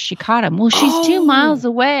trailer because she caught him." Well, she's 2 miles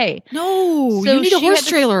away. No, so you need a horse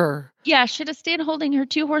trailer. Yeah, she had to stand holding her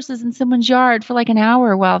 2 horses in someone's yard for like an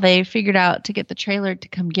hour while they figured out to get the trailer to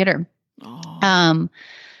come get her. Oh.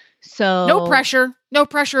 So no pressure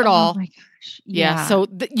at all. Oh my gosh. Yeah. So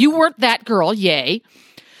you weren't that girl. Yay.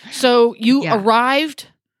 So you arrived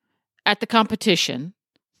at the competition.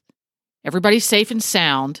 Everybody's safe and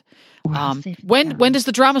sound. When does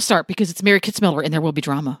the drama start? Because it's Mary Kitzmiller and there will be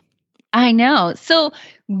drama. I know. So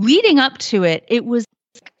leading up to it, it was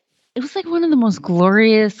like one of the most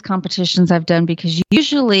glorious competitions I've done, because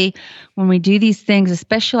usually when we do these things,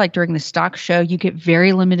 especially like during the stock show, you get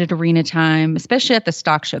very limited arena time, especially at the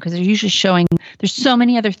stock show, because they're usually showing, there's so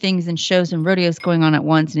many other things and shows and rodeos going on at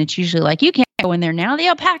once. And it's usually like, you can't go in there now. The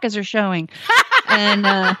alpacas are showing. And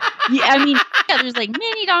there's like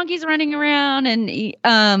mini donkeys running around. And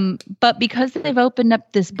but because they've opened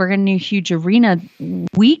up this brand new huge arena,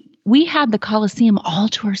 we had the Coliseum all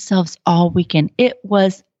to ourselves all weekend. It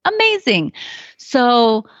was amazing.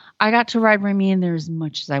 So I got to ride Remy in there as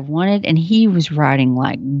much as I wanted, and he was riding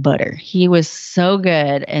like butter. He was so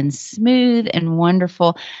good and smooth and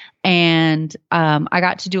wonderful. And I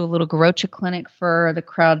got to do a little Garocha clinic for the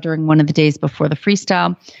crowd during one of the days before the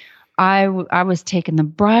freestyle. I was taking the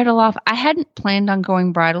bridle off. I hadn't planned on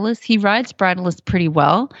going bridleless. He rides bridleless pretty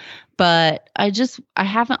well, but I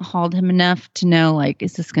haven't hauled him enough to know, like,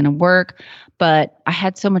 is this going to work? But I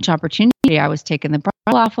had so much opportunity. I was taking the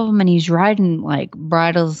bridle off of him, and he's riding like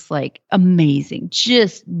bridles, like amazing,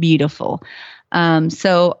 just beautiful.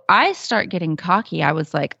 So I start getting cocky. I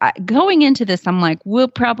was like, going into this, I'm like, we'll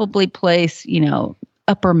probably place,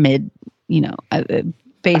 upper mid,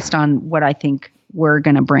 based on what I think we're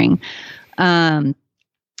going to bring.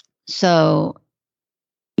 So,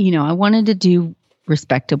 I wanted to do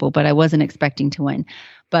respectable, but I wasn't expecting to win.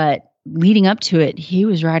 But leading up to it, he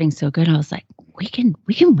was riding so good. I was like, we can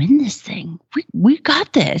win this thing. We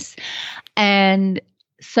got this. And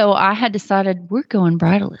so I had decided we're going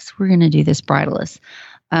bridleless. We're going to do this bridleless.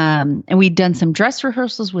 And we'd done some dress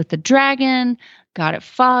rehearsals with the dragon, got it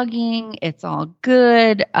fogging. It's all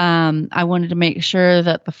good. I wanted to make sure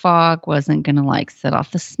that the fog wasn't going to like set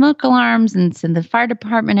off the smoke alarms and send the fire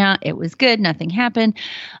department out. It was good. Nothing happened.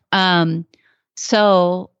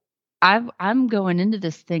 So I'm going into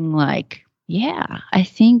this thing like, yeah, I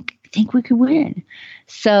think we could win.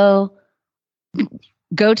 So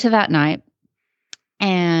go to that night,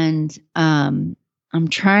 and I'm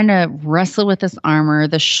trying to wrestle with this armor,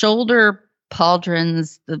 the shoulder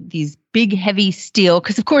pauldrons, these big heavy steel,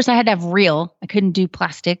 because of course I had to have real. I couldn't do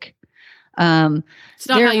plastic. It's not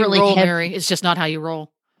how you really roll, Mary. It's just not how you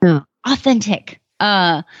roll. No, authentic.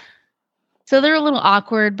 So they're a little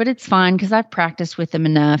awkward, but it's fine because I've practiced with them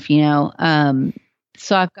enough,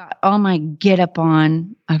 So I've got all my get up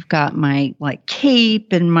on. I've got my like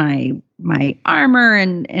cape and my armor,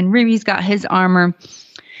 and Remy's got his armor,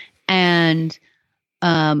 and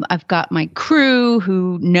I've got my crew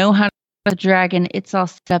who know how to ride the dragon. It's all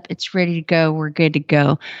set up. It's ready to go. We're good to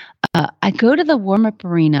go. I go to the warm up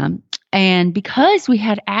arena, and because we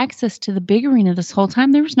had access to the big arena this whole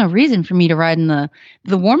time, there was no reason for me to ride in the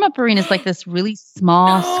warm up arena. Is like this really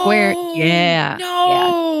small square. Yeah,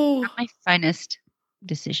 not my finest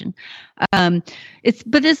decision. It's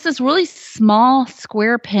this really small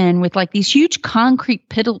square pen with like these huge concrete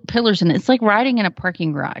pillars, and it's like riding in a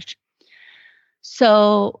parking garage.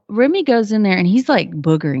 So Remy goes in there and he's like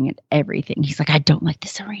boogering at everything. He's like, I don't like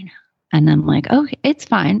this arena. And I'm like, okay, it's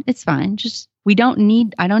fine. It's fine. Just, I don't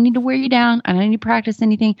need to wear you down. I don't need to practice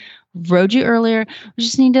anything. Rode you earlier. We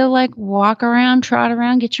just need to like walk around, trot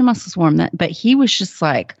around, get your muscles warm. But he was just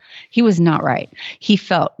like, he was not right. He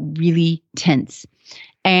felt really tense.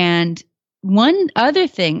 And one other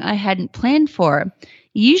thing I hadn't planned for,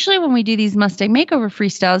 usually when we do these Mustang Makeover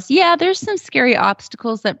freestyles, there's some scary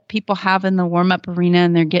obstacles that people have in the warm-up arena,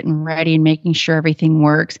 and they're getting ready and making sure everything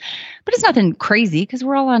works. But it's nothing crazy because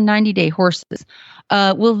we're all on 90-day horses.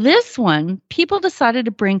 Well, this one, people decided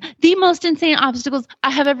to bring the most insane obstacles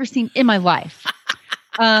I have ever seen in my life.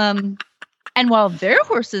 And while their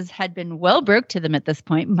horses had been well broke to them at this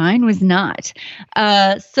point, mine was not.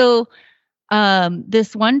 So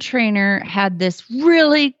this one trainer had this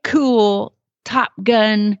really cool Top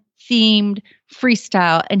Gun themed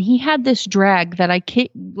freestyle, and he had this drag that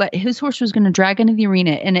his horse was going to drag into the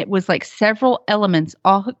arena, and it was like several elements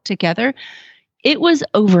all hooked together. It was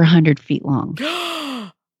over 100 feet long.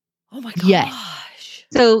 Oh my gosh. Yes.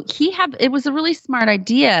 So it was a really smart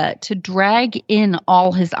idea to drag in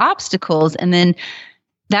all his obstacles, and then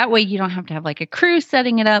that way you don't have to have like a crew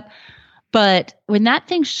setting it up. But when that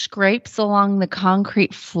thing scrapes along the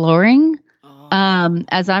concrete flooring,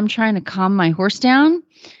 as I'm trying to calm my horse down,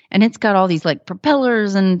 and it's got all these like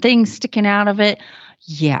propellers and things sticking out of it.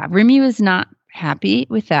 Yeah, Remy was not happy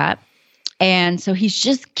with that. And so he's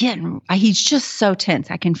just so tense.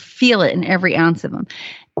 I can feel it in every ounce of him.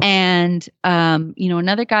 And,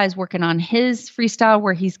 another guy's working on his freestyle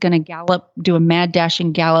where he's going to do a mad dash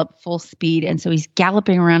and gallop full speed. And so he's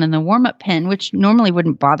galloping around in the warm-up pen, which normally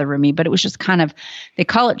wouldn't bother me, but it was just kind of, they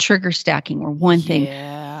call it trigger stacking, where one thing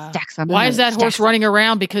stacks on Why another, is that horse stacks. running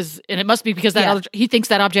around? And it must be because he thinks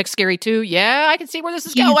that object's scary too. Yeah, I can see where this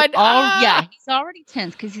is going. Yeah, he's already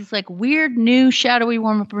tense because he's like, weird, new, shadowy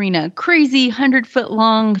warm-up arena, crazy 100-foot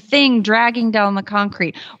long thing dragging down the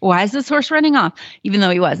concrete. Why is this horse running off? Even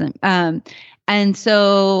though he wasn't. And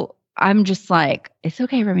so I'm just like, it's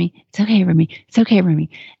okay, Remy. It's okay, Remy. It's okay, Remy.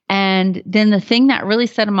 And then the thing that really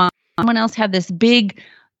set him off, someone else had this big,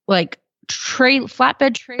 like,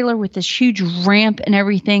 flatbed trailer with this huge ramp and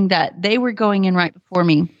everything that they were going in right before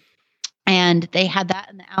me. And they had that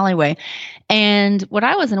in the alleyway. And what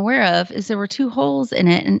I wasn't aware of is there were 2 holes in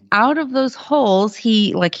it. And out of those holes,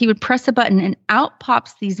 he would press a button and out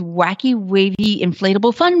pops these wacky, wavy,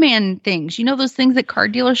 inflatable fun man things. You know those things at car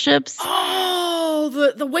dealerships? Oh,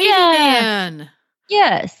 the wavy man.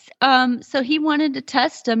 Yes. So he wanted to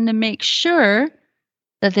test them to make sure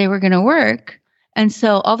that they were going to work. And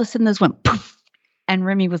so all of a sudden those went poof. And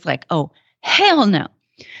Remy was like, oh, hell no.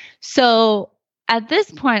 So at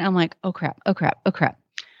this point, I'm like, oh crap.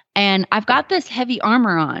 And I've got this heavy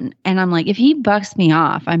armor on. And I'm like, if he bucks me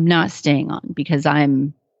off, I'm not staying on because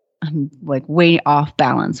I'm like way off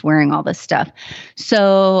balance wearing all this stuff.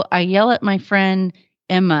 So I yell at my friend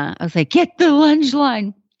Emma. I was like, get the lunge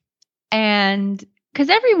line. And because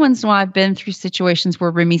every once in a while I've been through situations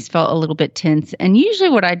where Remy's felt a little bit tense. And usually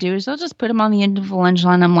what I do is I'll just put him on the end of the lunge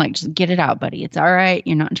line. I'm like, just get it out, buddy. It's all right.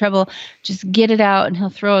 You're not in trouble. Just get it out. And he'll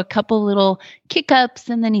throw a couple little kick ups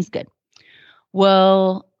and then he's good.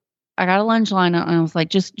 Well, I got a lunge line and I was like,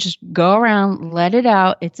 just go around, let it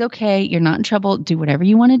out. It's okay. You're not in trouble. Do whatever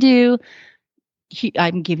you want to do.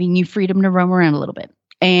 I'm giving you freedom to roam around a little bit.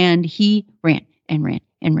 And he ran and ran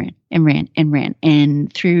and ran and ran and ran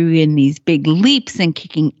and threw in these big leaps and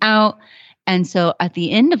kicking out. And so at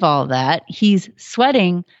the end of all of that, he's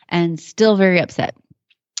sweating and still very upset.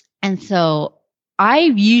 And so I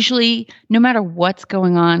usually, no matter what's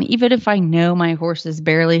going on, even if I know my horse is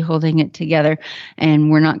barely holding it together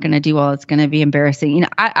and we're not going to do well, it's going to be embarrassing. You know,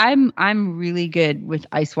 I'm really good with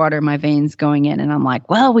ice water in my veins going in, and I'm like,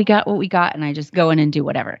 well, we got what we got, and I just go in and do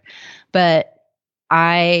whatever. But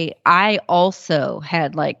I also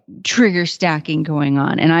had like trigger stacking going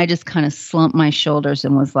on, and I just kind of slumped my shoulders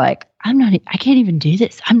and was like, I can't even do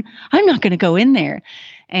this. I'm not going to go in there.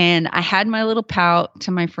 And I had my little pout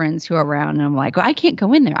to my friends who are around, and I'm like, well, I can't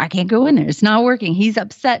go in there. I can't go in there. It's not working. He's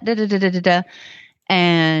upset.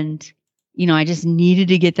 And, you know, I just needed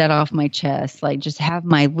to get that off my chest, like just have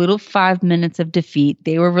my little 5 minutes of defeat.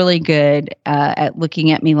 They were really good at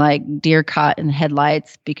looking at me like deer caught in the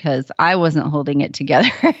headlights because I wasn't holding it together.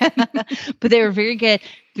 But they were very good,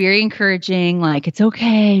 very encouraging, like, it's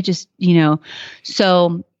okay. Just, you know,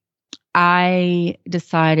 so I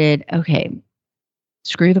decided, okay,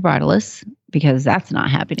 screw the bridleless because that's not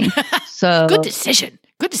happening. So Good decision.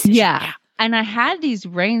 Yeah. And I had these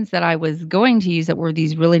reins that I was going to use that were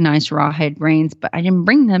these really nice rawhide reins, but I didn't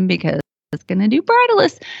bring them because I was going to do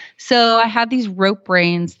bridleless. So I had these rope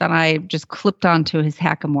reins that I just clipped onto his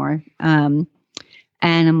hackamore. And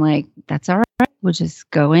I'm like, that's all right. We'll just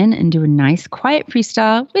go in and do a nice quiet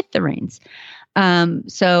freestyle with the reins.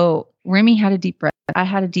 So Remy had a deep breath. I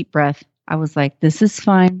had a deep breath. I was like, this is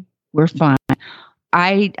fine. We're fine.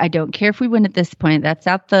 I don't care if we win at this point. That's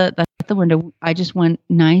out the window. I just want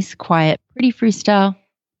nice, quiet, pretty freestyle.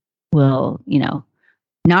 We'll, you know,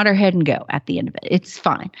 nod our head and go at the end of it. It's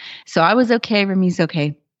fine. So I was okay. Remy's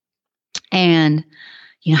okay. And,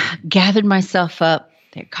 you know, gathered myself up.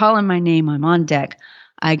 They're calling my name. I'm on deck.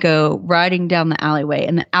 I go riding down the alleyway,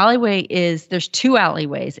 and the alleyway there's 2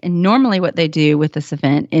 alleyways. And normally what they do with this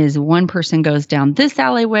event is one person goes down this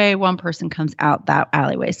alleyway, one person comes out that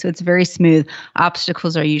alleyway. So it's very smooth.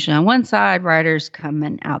 Obstacles are usually on one side, riders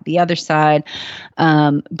coming out the other side.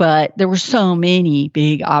 But there were so many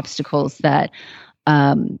big obstacles that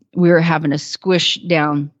we were having to squish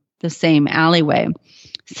down the same alleyway.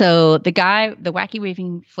 So the wacky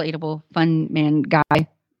waving inflatable fun man guy,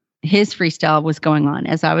 his freestyle was going on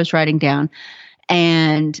as I was riding down.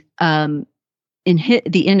 And the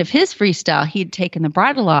end of his freestyle, he'd taken the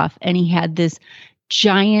bridle off and he had this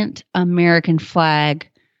giant American flag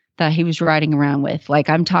that he was riding around with. Like,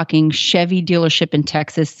 I'm talking Chevy dealership in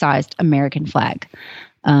Texas sized American flag.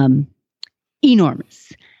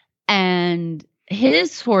 Enormous. And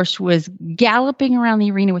his horse was galloping around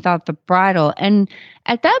the arena without the bridle. And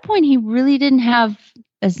at that point, he really didn't have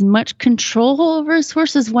as much control over his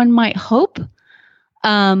horse as one might hope.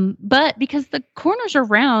 But because the corners are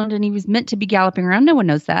round and he was meant to be galloping around, no one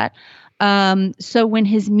knows that. So when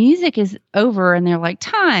his music is over and they're like,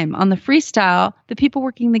 time on the freestyle, the people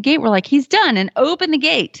working the gate were like, he's done, and open the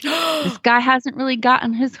gate. This guy hasn't really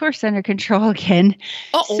gotten his horse under control again.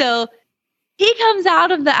 Uh-oh. So he comes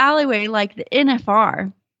out of the alleyway like the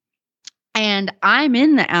NFR. And I'm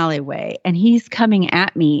in the alleyway and he's coming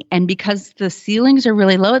at me. And because the ceilings are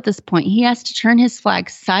really low at this point, he has to turn his flag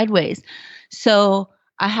sideways. So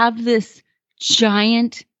I have this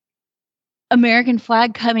giant American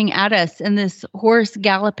flag coming at us and this horse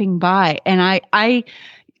galloping by. And I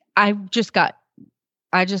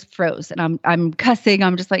just froze and I'm cussing.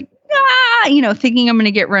 I'm just like, thinking I'm going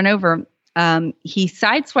to get run over. He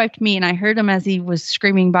sideswiped me and I heard him as he was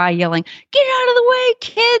screaming by, yelling, "Get out of the way,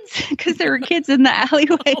 kids!" Because there were kids in the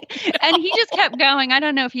alleyway. And he just kept going. I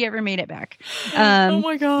don't know if he ever made it back. Oh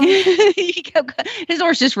my God. His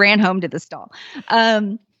horse just ran home to the stall.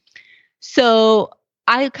 So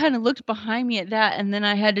I kind of looked behind me at that and then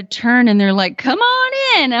I had to turn and they're like, "Come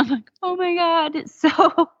on in." I'm like, oh my God. So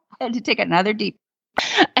I had to take another deep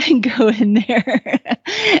and go in there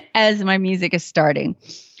as my music is starting.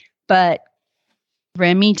 But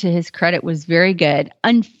Remy, to his credit, was very good.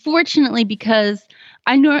 Unfortunately, because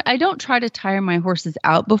I don't try to tire my horses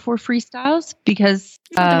out before freestyles because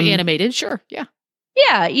animated, sure, yeah.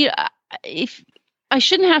 If I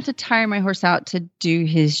shouldn't have to tire my horse out to do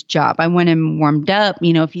his job. I want him warmed up.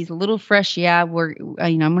 If he's a little fresh, I'm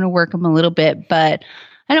going to work him a little bit, but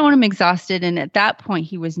I don't want him exhausted. And at that point,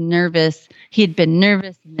 he was nervous. He had been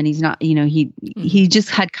nervous, and then he's not. He just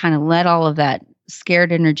had kind of let all of that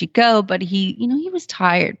scared energy go, but he was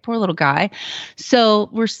tired, poor little guy. So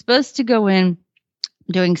we're supposed to go in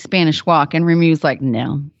doing Spanish walk, and Remy was like,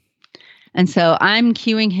 "No." And so I'm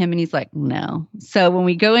cueing him and he's like, "No." So when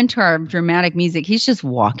we go into our dramatic music, he's just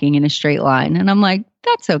walking in a straight line. And I'm like,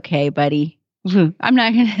 "That's okay, buddy. I'm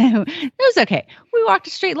not going to, it was okay. We walked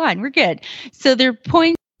a straight line. We're good." So there are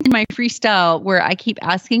points in my freestyle where I keep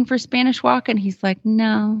asking for Spanish walk and he's like,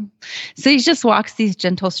 "No." So he just walks these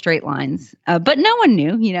gentle straight lines. But no one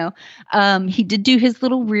knew, he did do his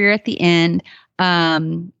little rear at the end.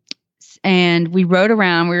 And we rode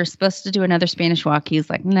around. We were supposed to do another Spanish walk. He was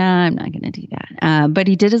like, "Nah, I'm not going to do that." But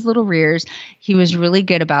he did his little rears. He was really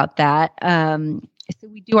good about that. So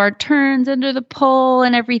we do our turns under the pole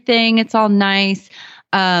and everything. It's all nice.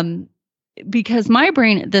 Because my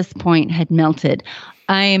brain at this point had melted.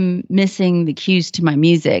 I'm missing the cues to my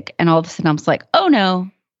music. And all of a sudden I was like, "Oh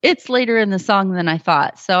no, it's later in the song than I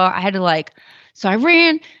thought." So I had to so I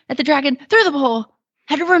ran at the dragon, threw the pole,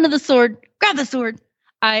 had to run to the sword, grab the sword.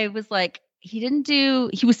 I was like, he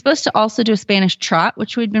was supposed to also do a Spanish trot,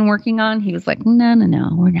 which we'd been working on. He was like, no,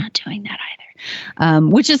 we're not doing that either.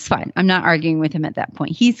 Which is fine. I'm not arguing with him at that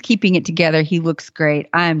point. He's keeping it together. He looks great.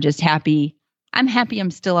 I'm just happy. I'm happy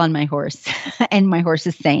I'm still on my horse and my horse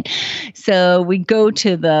is sane. So we go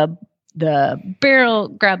to the barrel,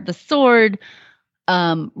 grab the sword,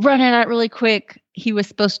 run it out really quick. He was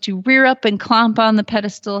supposed to rear up and clomp on the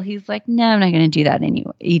pedestal. He's like, "No, I'm not going to do that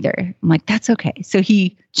either." I'm like, "That's okay." So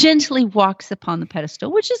he gently walks upon the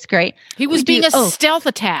pedestal, which is great. He was being a stealth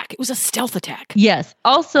attack. It was a stealth attack. Yes.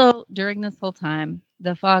 Also, during this whole time,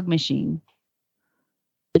 the fog machine,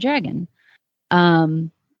 the dragon,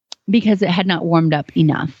 because it had not warmed up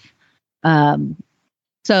enough.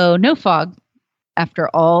 So no fog after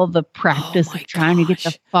all the practice of trying to get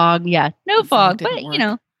the fog. Yeah, no fog, but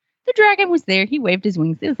work. The dragon was there. He waved his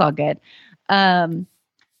wings. It was all good.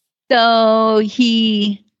 So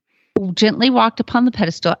he gently walked upon the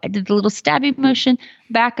pedestal. I did the little stabby motion,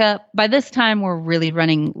 back up. By this time, we're really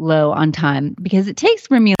running low on time because it takes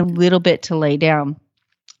Remy a little bit to lay down.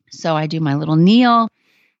 So I do my little kneel.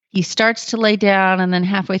 He starts to lay down, and then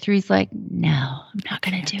halfway through, he's like, "No, I'm not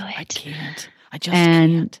going to do it. I can't. I just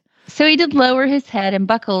can't." So he did lower his head and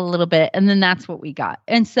buckle a little bit, and then that's what we got.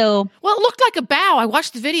 And so, well, it looked like a bow. I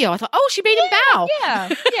watched the video. I thought, "Oh, she made him bow." Yeah.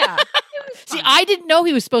 See, I didn't know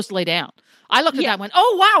he was supposed to lay down. I looked at that and went,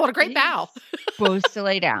 "Oh, wow, what a great bow." Supposed to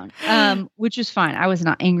lay down, which was fine. I was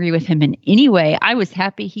not angry with him in any way. I was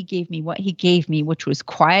happy he gave me what he gave me, which was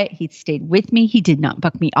quiet. He stayed with me. He did not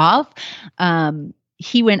buck me off.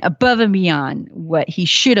 He went above and beyond what he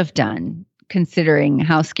should have done, considering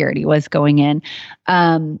how scared he was going in.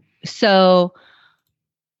 So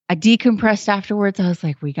I decompressed afterwards. I was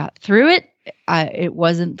like, we got through it. It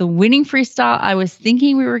wasn't the winning freestyle I was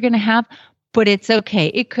thinking we were going to have, but it's okay.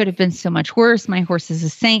 It could have been so much worse. My horse is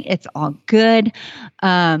a saint. It's all good.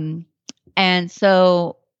 And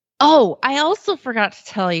so, I also forgot to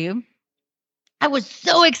tell you, I was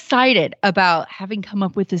so excited about having come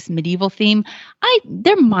up with this medieval theme.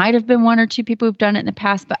 There might have been one or two people who've done it in the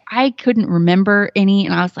past, but I couldn't remember any.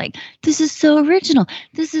 And I was like, "This is so original.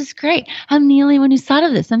 This is great. I'm the only one who's thought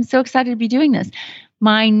of this. I'm so excited to be doing this."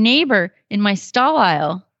 My neighbor in my stall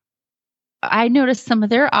aisle, I noticed some of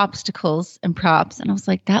their obstacles and props, and I was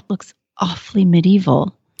like, "That looks awfully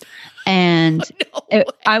medieval." And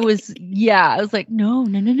I was like, no.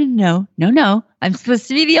 I'm supposed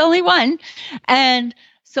to be the only one. And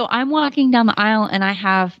so I'm walking down the aisle and I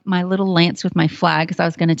have my little lance with my flag because I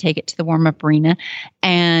was going to take it to the warm-up arena.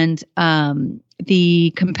 And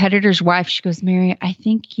the competitor's wife, she goes, Mary, I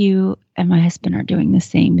think you and my husband are doing the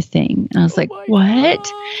same thing. And I was like, what? God.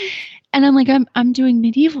 And I'm like, I'm doing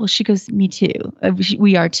medieval. She goes, me too.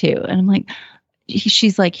 We are too. And I'm like,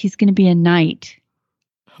 she's like, he's going to be a knight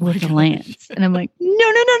with a lance. And I'm like,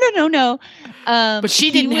 no. But she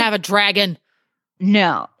didn't have a dragon.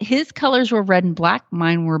 No, his colors were red and black.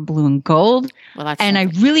 Mine were blue and gold. Well, that's and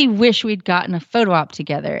something. I really wish we'd gotten a photo op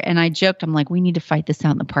together. And I joked, I'm like, we need to fight this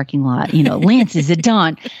out in the parking lot. Lances at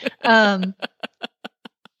dawn.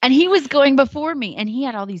 And he was going before me, and he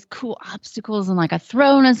had all these cool obstacles and like a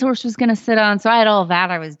throne his horse was going to sit on. So I had all that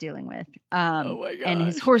I was dealing with. Oh my god! And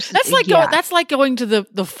his horse. That's like going to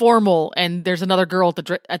the formal, and there's another girl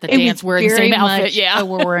at the dance wearing the same outfit. Yeah,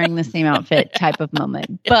 we're wearing the same outfit type of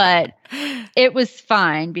moment. But it was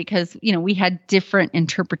fine because we had different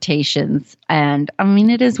interpretations, and I mean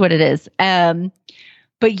it is what it is.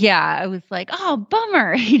 But yeah, I was like, oh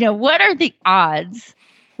bummer. What are the odds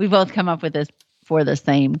we both come up with this for the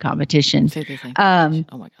same competition? Oh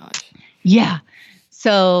my gosh. Yeah.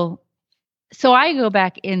 So I go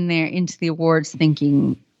back in there into the awards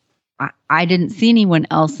thinking I didn't see anyone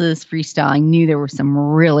else's freestyle. I knew there were some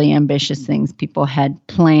really ambitious things people had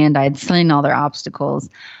planned. I had slain all their obstacles.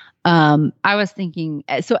 I was thinking,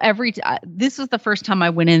 so this was the first time I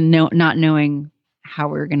went in not knowing how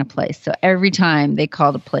we were going to place. So every time they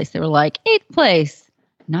called a place, they were like, 8th place.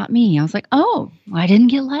 Not me. I was like, oh, I didn't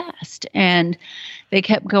get last. And they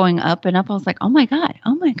kept going up and up. I was like, oh my God.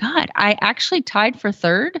 I actually tied for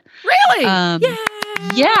 3rd. Really?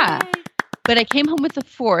 Yeah. But I came home with the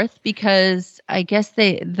 4th because I guess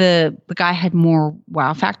the guy had more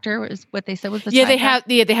wow factor is what they said was the they have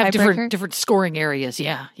different scoring areas.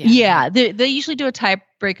 Yeah. They usually do a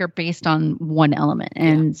tiebreaker based on one element.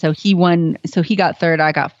 And so he won. So he got 3rd.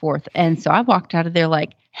 I got 4th. And so I walked out of there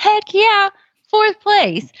like, heck yeah. 4th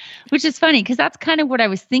place, which is funny because that's kind of what I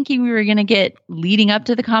was thinking we were going to get leading up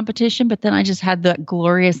to the competition. But then I just had the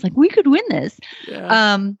glorious, like, we could win this.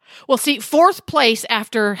 Yeah. Well, see, 4th place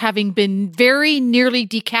after having been very nearly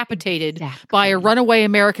decapitated by a runaway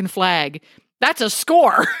American flag. That's a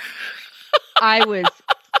score. I was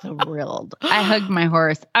thrilled. I hugged my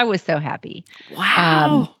horse. I was so happy.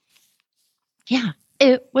 Wow. Yeah,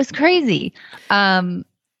 it was crazy.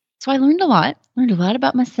 So I learned a lot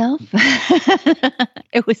about myself.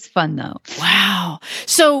 It was fun though. Wow.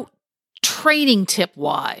 So training tip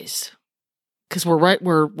wise, because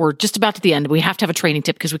we're just about to the end. We have to have a training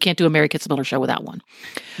tip because we can't do a Mary Kitzmiller show without one.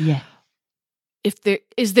 Yeah. It's going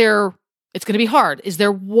to be hard. Is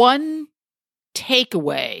there one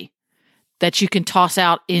takeaway that you can toss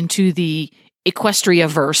out into the Equestria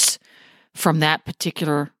verse from that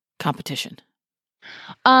particular competition?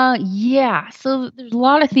 Yeah. So there's a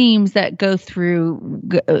lot of themes that go through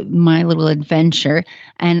my little adventure,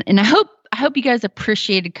 and I hope you guys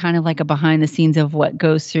appreciated kind of like a behind the scenes of what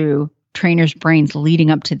goes through trainers' brains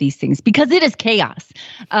leading up to these things, because it is chaos.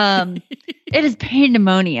 It is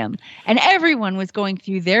pandemonium, and everyone was going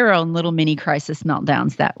through their own little mini crisis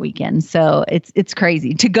meltdowns that weekend. So it's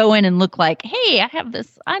crazy to go in and look like, hey, I have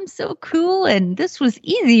this, I'm so cool, and this was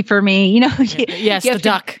easy for me. Yes, the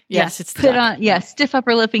duck. Yes, it's the duck. Stiff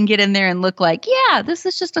upper lip and get in there and look like, yeah, this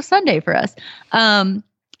is just a Sunday for us.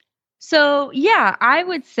 So yeah, I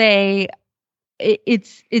would say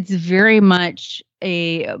it's very much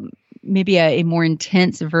maybe a more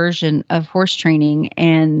intense version of horse training.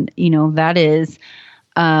 And, that is,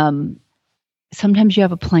 sometimes you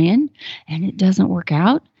have a plan and it doesn't work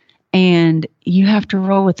out and you have to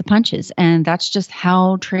roll with the punches. And that's just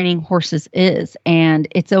how training horses is. And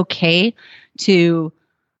it's okay to,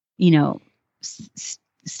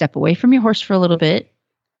 step away from your horse for a little bit.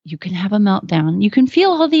 You can have a meltdown. You can feel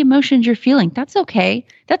all the emotions you're feeling. That's okay.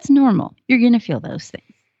 That's normal. You're going to feel those things.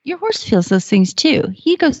 Your horse feels those things too.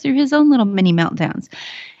 He goes through his own little mini meltdowns.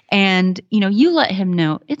 And, you let him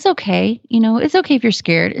know it's okay. It's okay if you're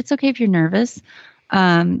scared. It's okay if you're nervous.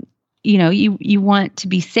 You want to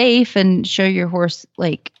be safe and show your horse,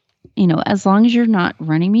 like, as long as you're not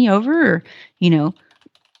running me over or,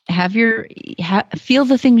 feel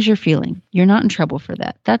the things you're feeling. You're not in trouble for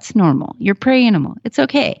that. That's normal. You're a prey animal. It's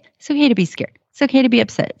okay. It's okay to be scared. It's okay to be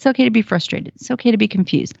upset. It's okay to be frustrated. It's okay to be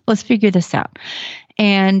confused. Let's figure this out.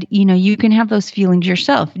 And, you can have those feelings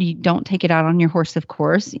yourself. You don't take it out on your horse, of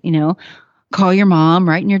course. Call your mom,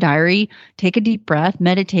 write in your diary, take a deep breath,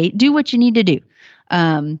 meditate, do what you need to do.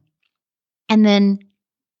 And then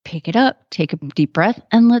pick it up, take a deep breath,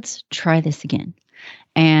 and let's try this again.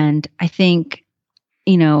 And I think,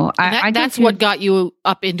 that's what got you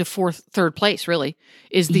up into third place, really,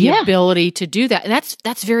 is the ability to do that. And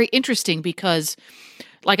that's very interesting because,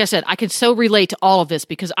 like I said, I can so relate to all of this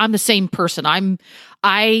because I'm the same person.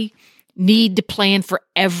 I need to plan for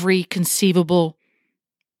every conceivable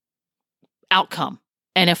outcome.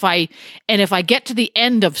 And if I get to the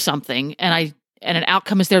end of something and an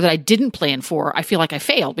outcome is there that I didn't plan for, I feel like I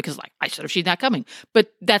failed because I should have seen that coming.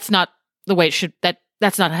 But that's not the way it should.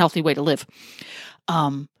 That's not a healthy way to live.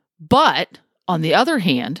 But on the other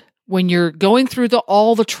hand, when you're going through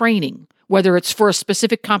all the training, whether it's for a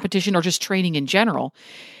specific competition or just training in general,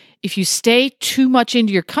 if you stay too much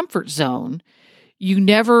into your comfort zone, you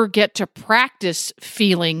never get to practice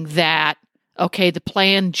feeling that, okay, the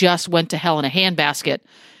plan just went to hell in a handbasket,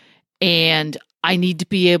 and I need to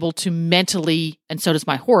be able to mentally, and so does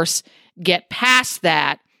my horse, get past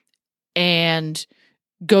that and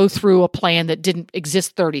go through a plan that didn't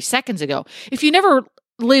exist 30 seconds ago. If you never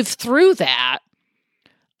live through that,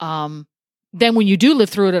 then when you do live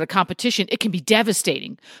through it at a competition, it can be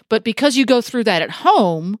devastating. But because you go through that at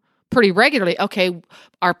home pretty regularly, okay,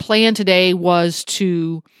 our plan today was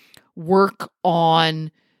to work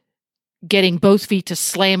on getting both feet to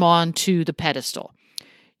slam onto the pedestal.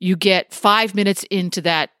 You get 5 minutes into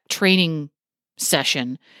that training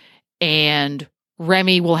session and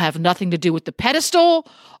Remy will have nothing to do with the pedestal.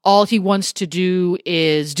 All he wants to do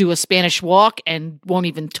is do a Spanish walk and won't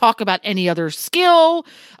even talk about any other skill.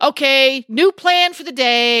 Okay, new plan for the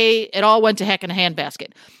day. It all went to heck in a handbasket.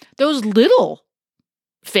 Those little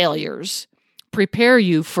failures prepare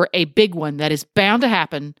you for a big one that is bound to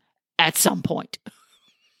happen at some point.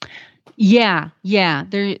 Yeah.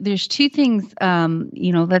 There's two things,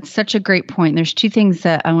 that's such a great point. There's two things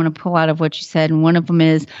that I want to pull out of what you said. And one of them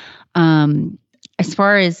is, as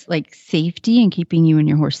far as like safety and keeping you and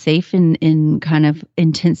your horse safe in kind of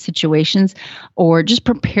intense situations or just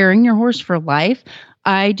preparing your horse for life,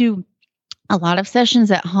 I do a lot of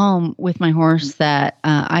sessions at home with my horse that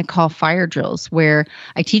I call fire drills, where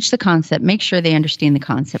I teach the concept, make sure they understand the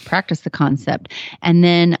concept, practice the concept, and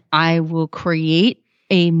then I will create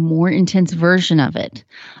a more intense version of it.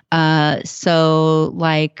 So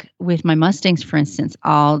like with my Mustangs, for instance,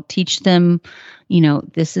 I'll teach them,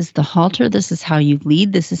 this is the halter. This is how you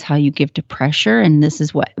lead. This is how you give to pressure. And this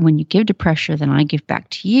is what, when you give to pressure, then I give back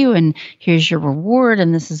to you. And here's your reward.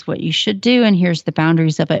 And this is what you should do. And here's the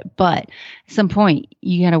boundaries of it. But at some point,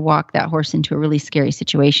 you got to walk that horse into a really scary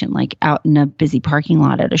situation, like out in a busy parking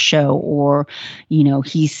lot at a show, or,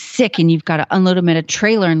 he's sick and you've got to unload him at a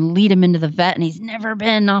trailer and lead him into the vet and he's never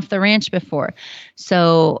been off the ranch before.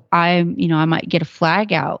 So I might get a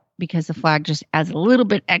flag out, because the flag just adds a little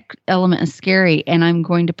bit element of scary. And I'm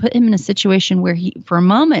going to put him in a situation where for a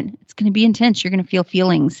moment, it's going to be intense. You're going to feel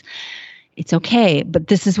feelings. It's okay, but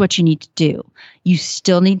this is what you need to do. You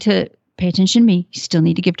still need to pay attention to me. You still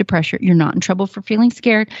need to give to pressure. You're not in trouble for feeling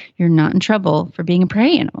scared. You're not in trouble for being a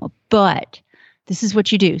prey animal, but this is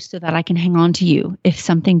what you do so that I can hang on to you if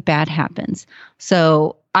something bad happens.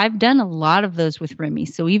 So I've done a lot of those with Remy.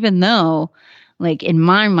 So even though, like in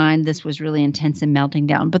my mind, this was really intense and melting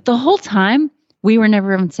down, but the whole time we were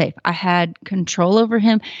never even safe. I had control over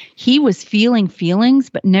him. He was feeling feelings,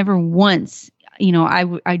 but never once,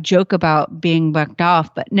 I joke about being bucked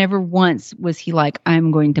off, but never once was he like, I'm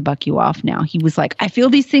going to buck you off now. He was like, I feel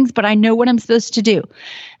these things, but I know what I'm supposed to do.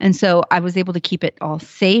 And so I was able to keep it all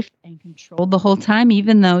safe and controlled the whole time,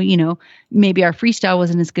 even though, maybe our freestyle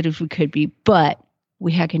wasn't as good as we could be, but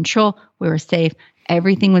we had control. We were safe.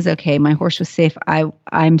 Everything was okay. My horse was safe.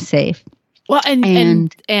 I'm safe. Well,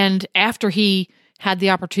 and after he had the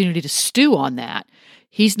opportunity to stew on that,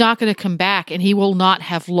 he's not going to come back and he will not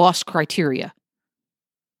have lost criteria.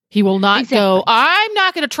 He will not go, I'm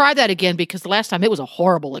not going to try that again because the last time it was a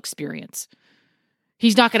horrible experience.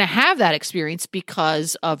 He's not going to have that experience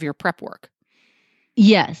because of your prep work.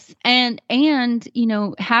 Yes. And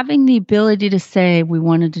having the ability to say, we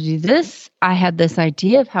wanted to do this. I had this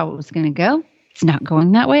idea of how it was going to go. It's not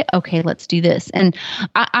going that way. Okay, let's do this. And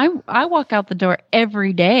I walk out the door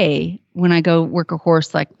every day when I go work a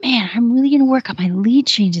horse like, man, I'm really going to work on my lead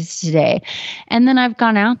changes today. And then I've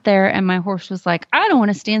gone out there and my horse was like, I don't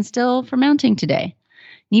want to stand still for mounting today.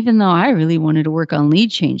 Even though I really wanted to work on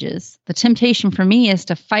lead changes, the temptation for me is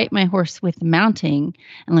to fight my horse with mounting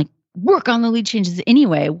and like, work on the lead changes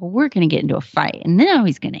anyway. Well, we're going to get into a fight. And now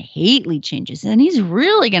he's going to hate lead changes. And he's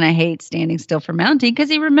really going to hate standing still for mounting because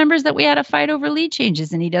he remembers that we had a fight over lead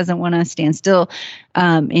changes and he doesn't want to stand still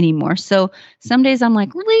anymore. So some days I'm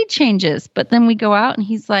like, lead changes. But then we go out and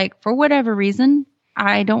he's like, for whatever reason,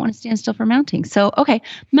 I don't want to stand still for mounting. So, okay,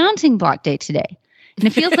 mounting block day today. And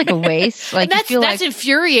it feels like a waste. Like that's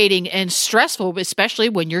infuriating and stressful, especially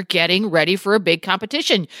when you're getting ready for a big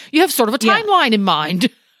competition. You have sort of a timeline in mind.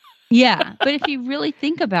 Yeah. But if you really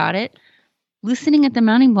think about it, listening at the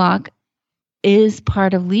mounting block is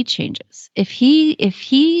part of lead changes. If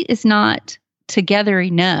he is not together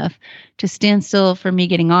enough to stand still for me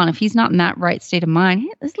getting on, if he's not in that right state of mind,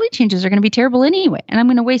 his lead changes are going to be terrible anyway. And I'm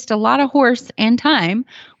going to waste a lot of horse and time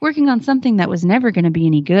working on something that was never going to be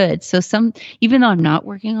any good. So even though I'm not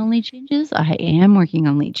working on lead changes, I am working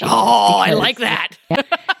on lead changes. Oh, I like that.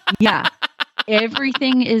 Yeah.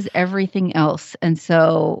 Everything is everything else. And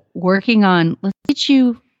so working on, let's get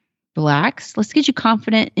you relaxed. Let's get you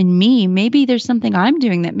confident in me. Maybe there's something I'm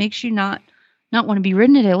doing that makes you not want to be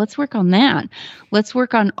ridden today. Let's work on that. Let's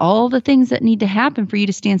work on all the things that need to happen for you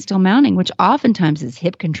to stand still mounting, which oftentimes is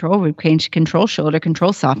hip control, rib cage control, shoulder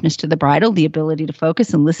control, softness to the bridle, the ability to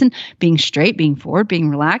focus and listen, being straight, being forward, being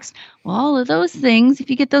relaxed. Well, all of those things, if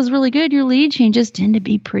you get those really good, your lead changes tend to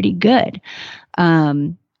be pretty good.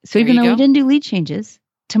 So even though we didn't do lead changes,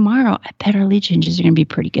 tomorrow, I bet our lead changes are going to be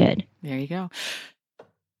pretty good. There you go.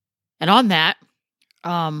 And on that,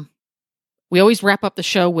 we always wrap up the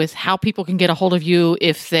show with how people can get a hold of you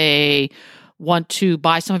if they want to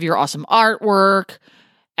buy some of your awesome artwork,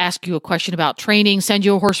 ask you a question about training, send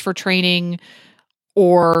you a horse for training,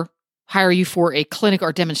 or hire you for a clinic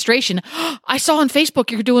or demonstration. I saw on Facebook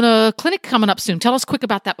you're doing a clinic coming up soon. Tell us quick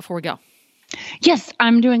about that before we go. Yes,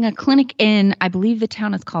 I'm doing a clinic in, I believe the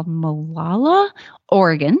town is called Molalla,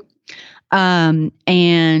 Oregon.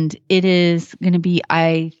 And it is going to be,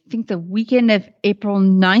 I think, the weekend of April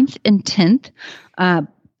 9th and 10th.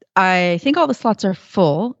 I think all the slots are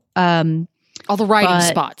full. All the riding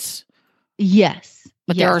spots. Yes.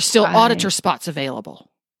 But there are still auditor spots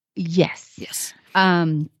available. Yes. Yes.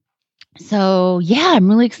 So yeah, I'm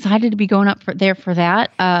really excited to be going up there for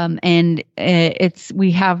that. And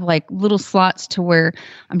we have like little slots to where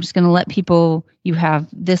I'm just going to let people, you have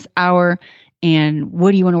this hour and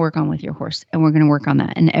what do you want to work on with your horse? And we're going to work on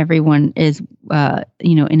that. And everyone is,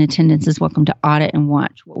 in attendance is welcome to audit and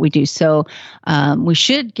watch what we do. So, we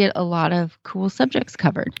should get a lot of cool subjects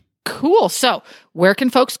covered. Cool. So where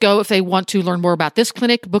can folks go if they want to learn more about this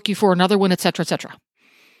clinic, book you for another one, et cetera, et cetera?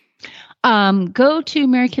 Go to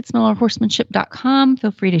marykitzmillerhorsemanship.com.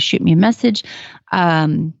 Feel free to shoot me a message.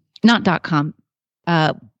 Not .com.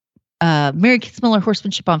 Mary Kitzmiller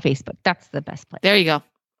Horsemanship on Facebook. That's the best place. There you go.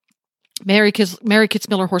 Mary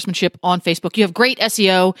Kitzmiller Horsemanship on Facebook. You have great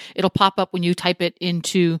SEO. It'll pop up when you type it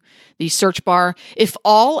into the search bar. If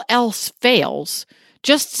all else fails,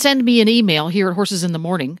 just send me an email here at Horses in the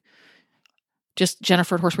Morning. Just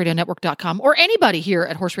Jennifer at horseradionetwork.com or anybody here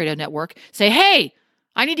at Horse Radio Network. Say, hey,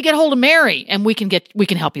 I need to get a hold of Mary, and we can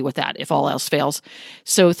help you with that if all else fails.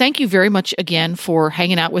 So thank you very much again for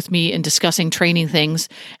hanging out with me and discussing training things.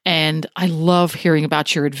 And I love hearing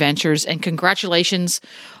about your adventures, and congratulations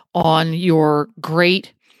on your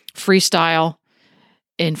great freestyle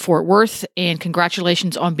in Fort Worth, and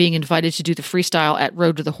congratulations on being invited to do the freestyle at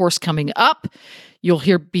Road to the Horse coming up. You'll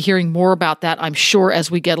be hearing more about that, I'm sure,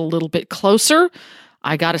 as we get a little bit closer.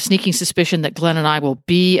 I got a sneaking suspicion that Glenn and I will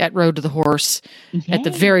be at Road to the Horse at the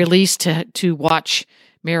very least to watch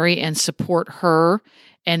Mary and support her.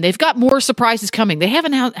 And they've got more surprises coming. They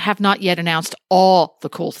have not yet announced all the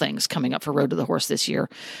cool things coming up for Road to the Horse this year.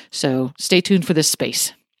 So stay tuned for this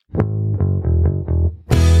space.